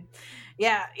story.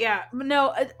 Yeah.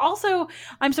 No, also,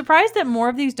 I'm surprised that more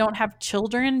of these don't have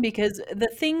children, because the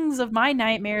things of my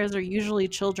nightmares are usually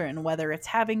children, whether it's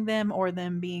having them or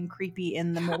them being creepy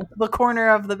in the corner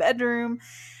of the bedroom.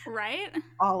 Right?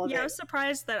 All of it. I was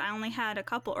surprised that I only had a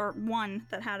couple, or one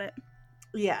that had it.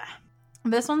 Yeah.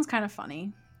 This one's kind of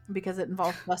funny because it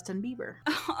involves Justin Bieber.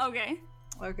 Okay.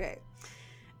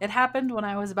 It happened when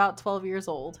I was about 12 years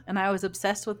old, and I was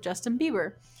obsessed with Justin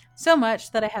Bieber. So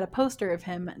much that I had a poster of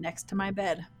him next to my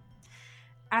bed.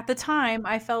 At the time,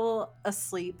 I fell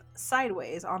asleep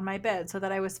sideways on my bed so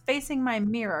that I was facing my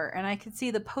mirror and I could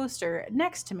see the poster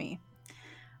next to me.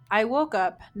 I woke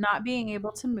up not being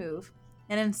able to move,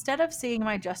 and instead of seeing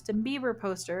my Justin Bieber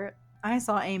poster, I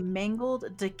saw a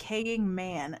mangled, decaying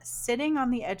man sitting on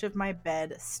the edge of my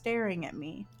bed staring at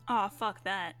me. Oh, fuck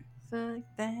that. Fuck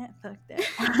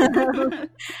that.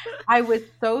 I was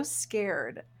so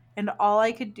scared. And all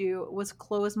I could do was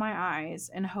close my eyes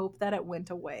and hope that it went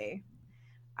away.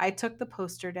 I took the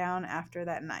poster down after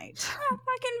that night. I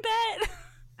fucking bet.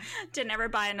 Didn't ever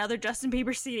buy another Justin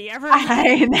Bieber CD ever.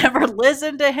 I never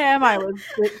listened to him.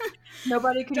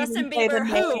 Nobody could Justin even say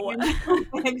Bieber the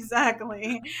name.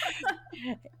 Exactly.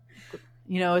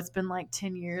 You know, it's been like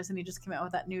 10 years and he just came out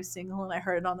with that new single and I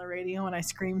heard it on the radio and I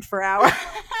screamed for hours.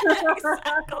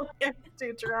 Exactly.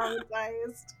 Too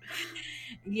traumatized.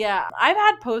 Yeah, I've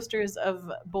had posters of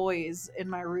boys in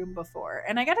my room before,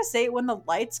 and I gotta say, when the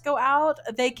lights go out,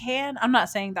 they can, I'm not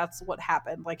saying that's what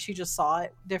happened, like she just saw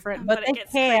it different, but they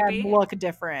can creepy. Look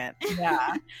different.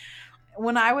 Yeah.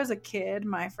 When I was a kid,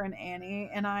 my friend Annie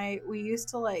and we used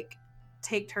to like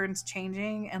take turns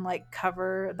changing and like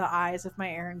cover the eyes of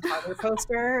my Aaron Carter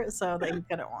poster so that he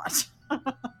couldn't watch.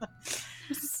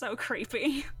 So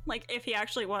creepy. Like if he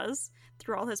actually was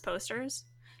through all his posters.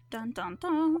 Dun dun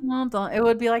dun. Dun, dun. It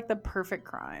would be like the perfect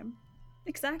crime.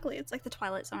 Exactly. It's like the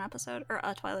Twilight Zone episode, or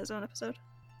a Twilight Zone episode.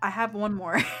 I have one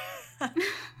more.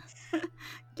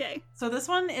 Okay. So this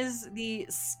one is the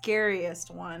scariest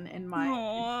one in my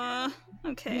opinion.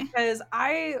 Okay. Because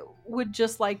I would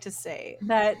just like to say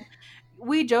that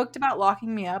we joked about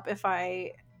locking me up if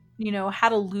I,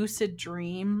 had a lucid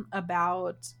dream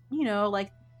about,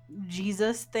 like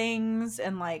Jesus things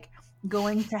and like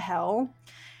going to hell.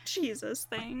 Jesus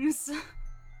things.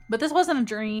 But this wasn't a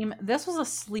dream. This was a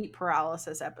sleep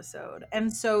paralysis episode.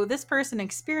 And so this person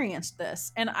experienced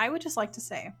this. And I would just like to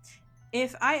say,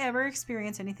 if I ever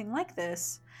experience anything like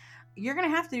this, you're going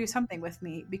to have to do something with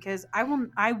me, because I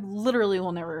literally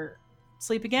will never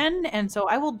sleep again. And so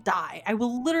I will die. I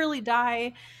will literally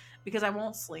die because I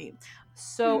won't sleep.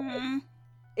 So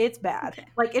it's bad. Okay.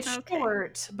 Like it's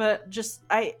short, but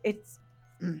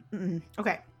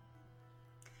okay.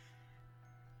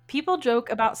 People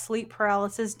joke about sleep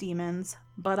paralysis demons,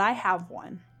 but I have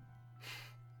one.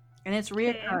 And it's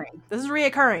reoccurring. Okay. This is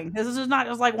reoccurring. This is not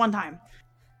just like one time.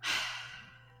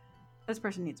 This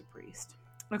person needs a priest.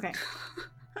 Okay.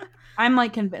 I'm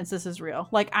like convinced this is real.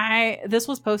 Like this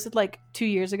was posted like 2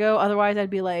 years ago. Otherwise I'd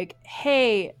be like,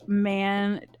 hey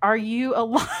man, are you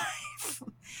alive?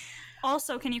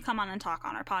 Also, can you come on and talk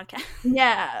on our podcast?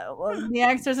 Yeah. Well,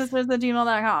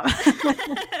 theexorcisters@gmail.com.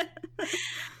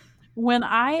 When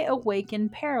I awaken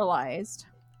paralyzed,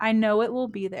 I know it will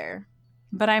be there,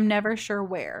 but I'm never sure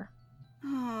where.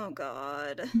 Oh,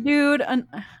 God. Dude,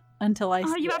 until I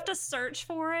see you have to search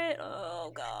for it?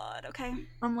 Oh, God. Okay.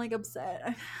 I'm, like,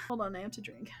 upset. Hold on, I have to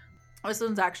drink. This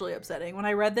one's actually upsetting. When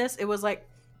I read this, it was, like,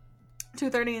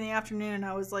 2:30 in the afternoon, and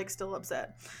I was, like, still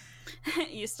upset.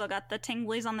 You still got the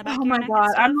tinglies on the back of your neck? Oh, my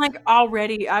God.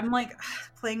 I'm, like,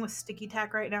 playing with sticky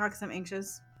tack right now because I'm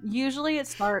anxious. Usually it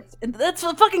starts, and it's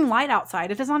a fucking light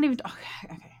outside. It does not even.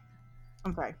 Okay.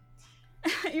 I'm sorry.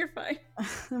 You're fine.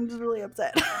 I'm just really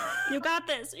upset. You got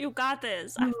this.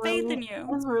 I have faith in you.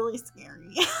 That's really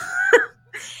scary.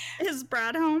 Is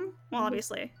Brad home? Well,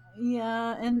 obviously.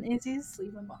 Yeah, and Izzy's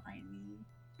sleeping behind me.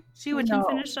 She would know.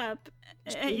 Finish up.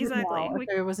 Exactly. If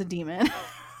there was a demon.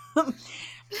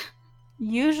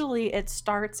 Usually it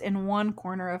starts in one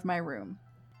corner of my room.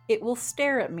 It will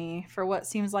stare at me for what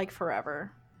seems like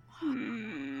forever.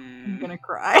 I'm gonna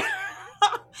cry.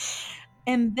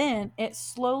 And then it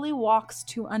slowly walks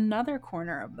to another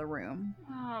corner of the room.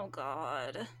 Oh,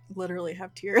 God. Literally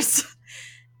have tears.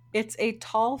 It's a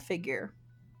tall figure.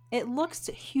 It looks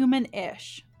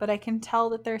human-ish, but I can tell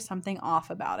that there's something off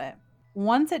about it.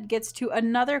 Once it gets to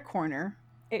another corner,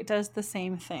 it does the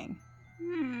same thing.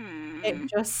 It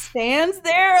just stands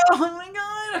there. Oh my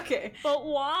god. Okay. But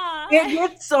why? It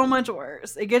gets so much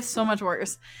worse. It gets so much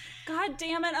worse. God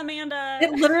damn it, Amanda.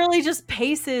 It literally just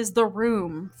paces the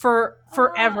room for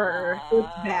forever. It's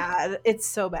bad. It's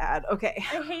so bad. Okay.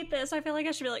 I hate this. I feel like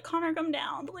I should be like, Connor, come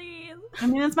down, please. I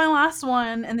mean, it's my last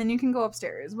one, and then you can go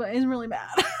upstairs, but it's really bad.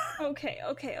 Okay.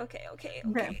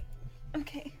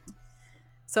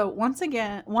 So once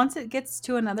it gets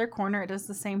to another corner, it does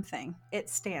the same thing. It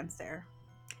stands there.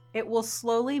 It will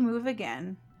slowly move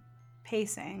again,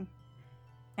 pacing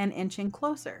and inching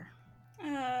closer.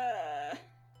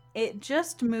 It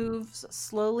just moves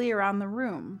slowly around the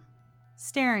room,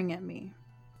 staring at me,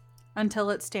 until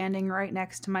it's standing right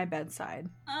next to my bedside.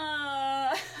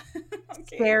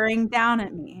 Okay. Staring down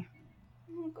at me.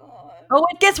 Oh, God. Oh,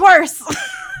 it gets worse!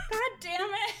 God damn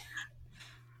it.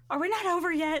 Are we not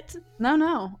over yet?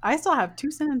 No. I still have 2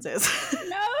 sentences.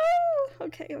 No!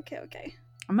 Okay.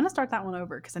 I'm going to start that one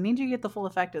over because I need you to get the full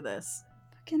effect of this.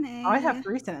 Fucking A. Oh, I have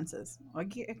 3 sentences.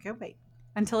 Okay, wait.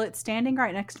 Until it's standing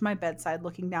right next to my bedside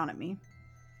looking down at me.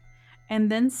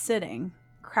 And then sitting,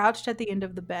 crouched at the end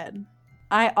of the bed.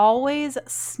 I always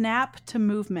snap to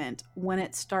movement when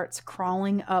it starts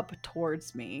crawling up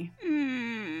towards me.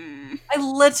 I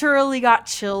literally got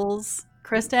chills.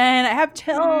 Kristin, I have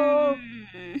chills.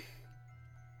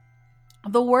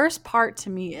 The worst part to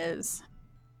me is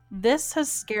this has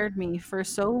scared me for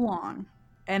so long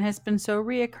and has been so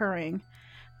reoccurring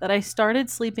that I started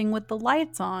sleeping with the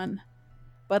lights on,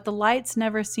 but the lights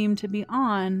never seem to be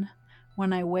on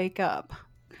when I wake up.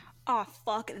 Oh,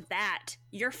 fuck that.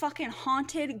 You're fucking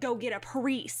haunted. Go get a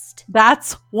priest.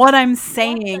 That's what I'm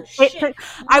saying.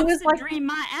 I was like, dream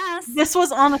my ass. This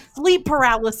was on a sleep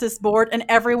paralysis board, and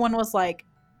everyone was like,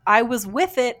 I was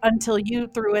with it until you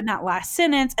threw in that last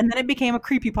sentence, and then it became a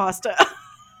creepypasta.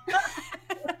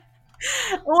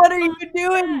 What are you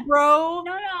doing, bro?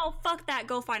 No, fuck that.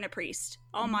 Go find a priest.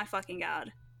 Oh my fucking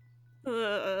god.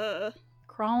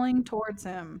 Crawling towards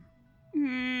him.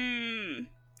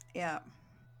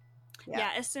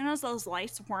 Yeah, as soon as those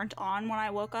lights weren't on when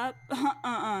I woke up,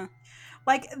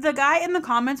 Like, the guy in the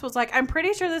comments was like, I'm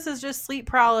pretty sure this is just sleep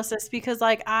paralysis because,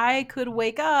 like, I could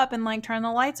wake up and, like, turn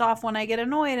the lights off when I get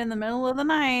annoyed in the middle of the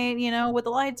night, you know, with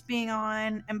the lights being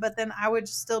on. But then I would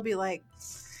still be like,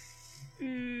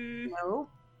 no.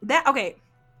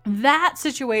 That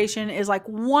situation is, like,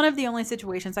 one of the only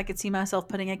situations I could see myself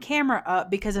putting a camera up,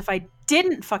 because if I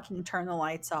didn't fucking turn the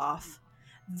lights off,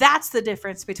 that's the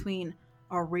difference between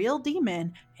a real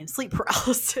demon and sleep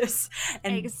paralysis.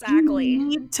 And exactly. You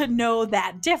need to know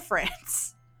that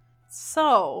difference.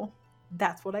 So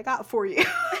that's what I got for you.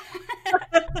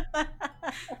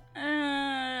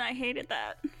 I hated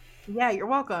that. Yeah, you're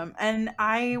welcome. And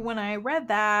when I read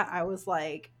that, I was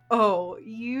like, oh,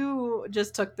 you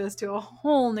just took this to a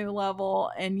whole new level.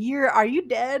 And are you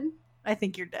dead? I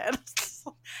think you're dead.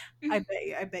 I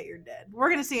bet you're dead. We're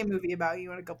going to see a movie about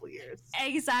you in a couple years.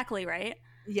 Exactly, right?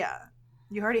 Yeah.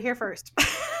 You heard it here first.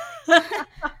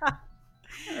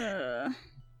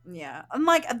 Yeah. I'm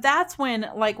like, that's when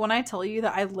I tell you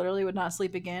that I literally would not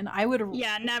sleep again, I would.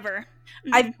 Yeah, never.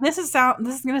 This is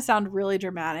going to sound really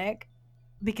dramatic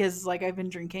because, like, I've been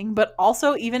drinking, but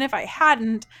also, even if I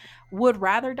hadn't, would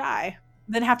rather die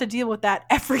than have to deal with that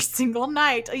every single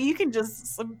night. You can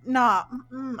just,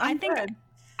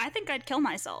 I think I'd kill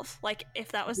myself. Like,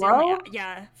 if that was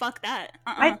fuck that.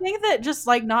 I think that just,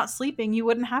 like, not sleeping, you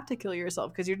wouldn't have to kill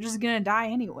yourself because you're just gonna die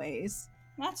anyways.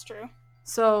 That's true.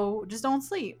 So just don't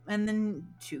sleep, and then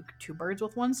two birds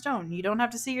with one stone. You don't have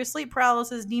to see your sleep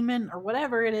paralysis demon or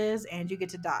whatever it is, and you get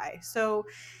to die. So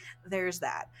there's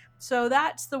that. So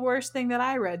that's the worst thing that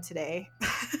I read today.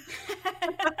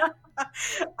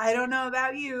 I don't know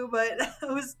about you, but it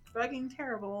was fucking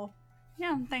terrible.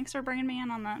 Yeah, thanks for bringing me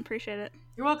in on that. Appreciate it.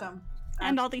 You're welcome.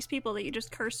 And all these people that you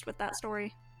just cursed with that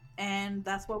story. And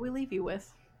that's what we leave you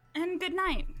with. And good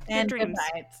night. And good dreams.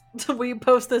 Good night. We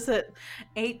post this at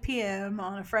 8 p.m.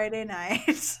 on a Friday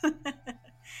night.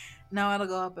 No, it'll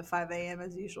go up at 5 a.m.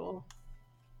 as usual.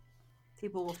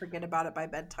 People will forget about it by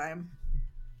bedtime,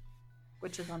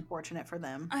 which is unfortunate for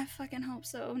them. I fucking hope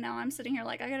so. Now I'm sitting here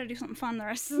like, I gotta do something fun the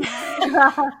rest of the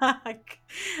night.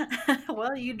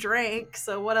 Well, you drank,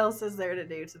 so what else is there to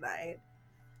do tonight?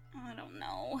 I don't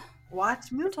know.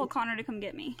 Watch movies. I told Connor to come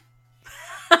get me.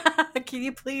 Can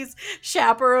you please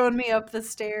chaperone me up the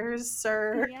stairs,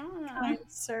 sir? Yeah. Kind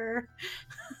sir.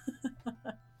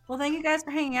 Well, thank you guys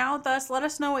for hanging out with us. Let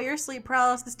us know what your sleep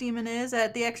paralysis demon is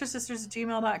at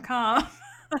theexorcisters@gmail.com.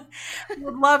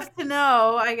 Would love to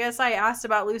know. I guess I asked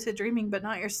about lucid dreaming, but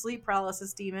not your sleep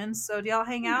paralysis demons. So do y'all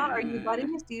hang out? Are you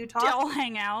buddies? Do you talk? Do y'all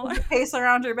hang out? Does it pace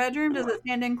around your bedroom? Does it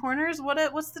stand in corners?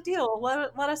 What's the deal?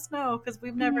 Let us know, because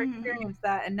we've never experienced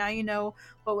that, and now you know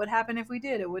what would happen if we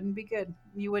did. It wouldn't be good.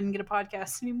 You wouldn't get a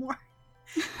podcast anymore.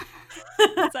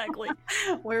 Exactly.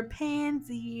 We're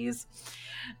pansies.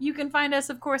 You can find us,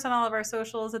 of course, on all of our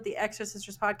socials at the Extra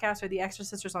Sisters Podcast or the Extra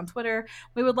Sisters on Twitter.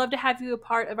 We would love to have you a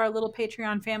part of our little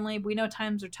Patreon family. We know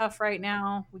times are tough right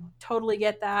now. We totally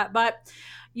get that. But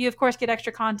you, of course, get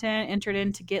extra content entered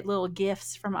in to get little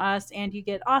gifts from us, and you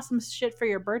get awesome shit for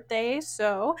your birthday.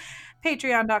 So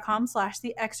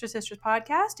patreon.com/the Extra Sisters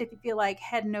Podcast if you feel like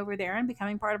heading over there and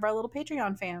becoming part of our little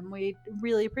Patreon fam. We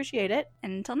really appreciate it.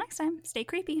 And until next time, stay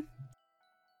creepy.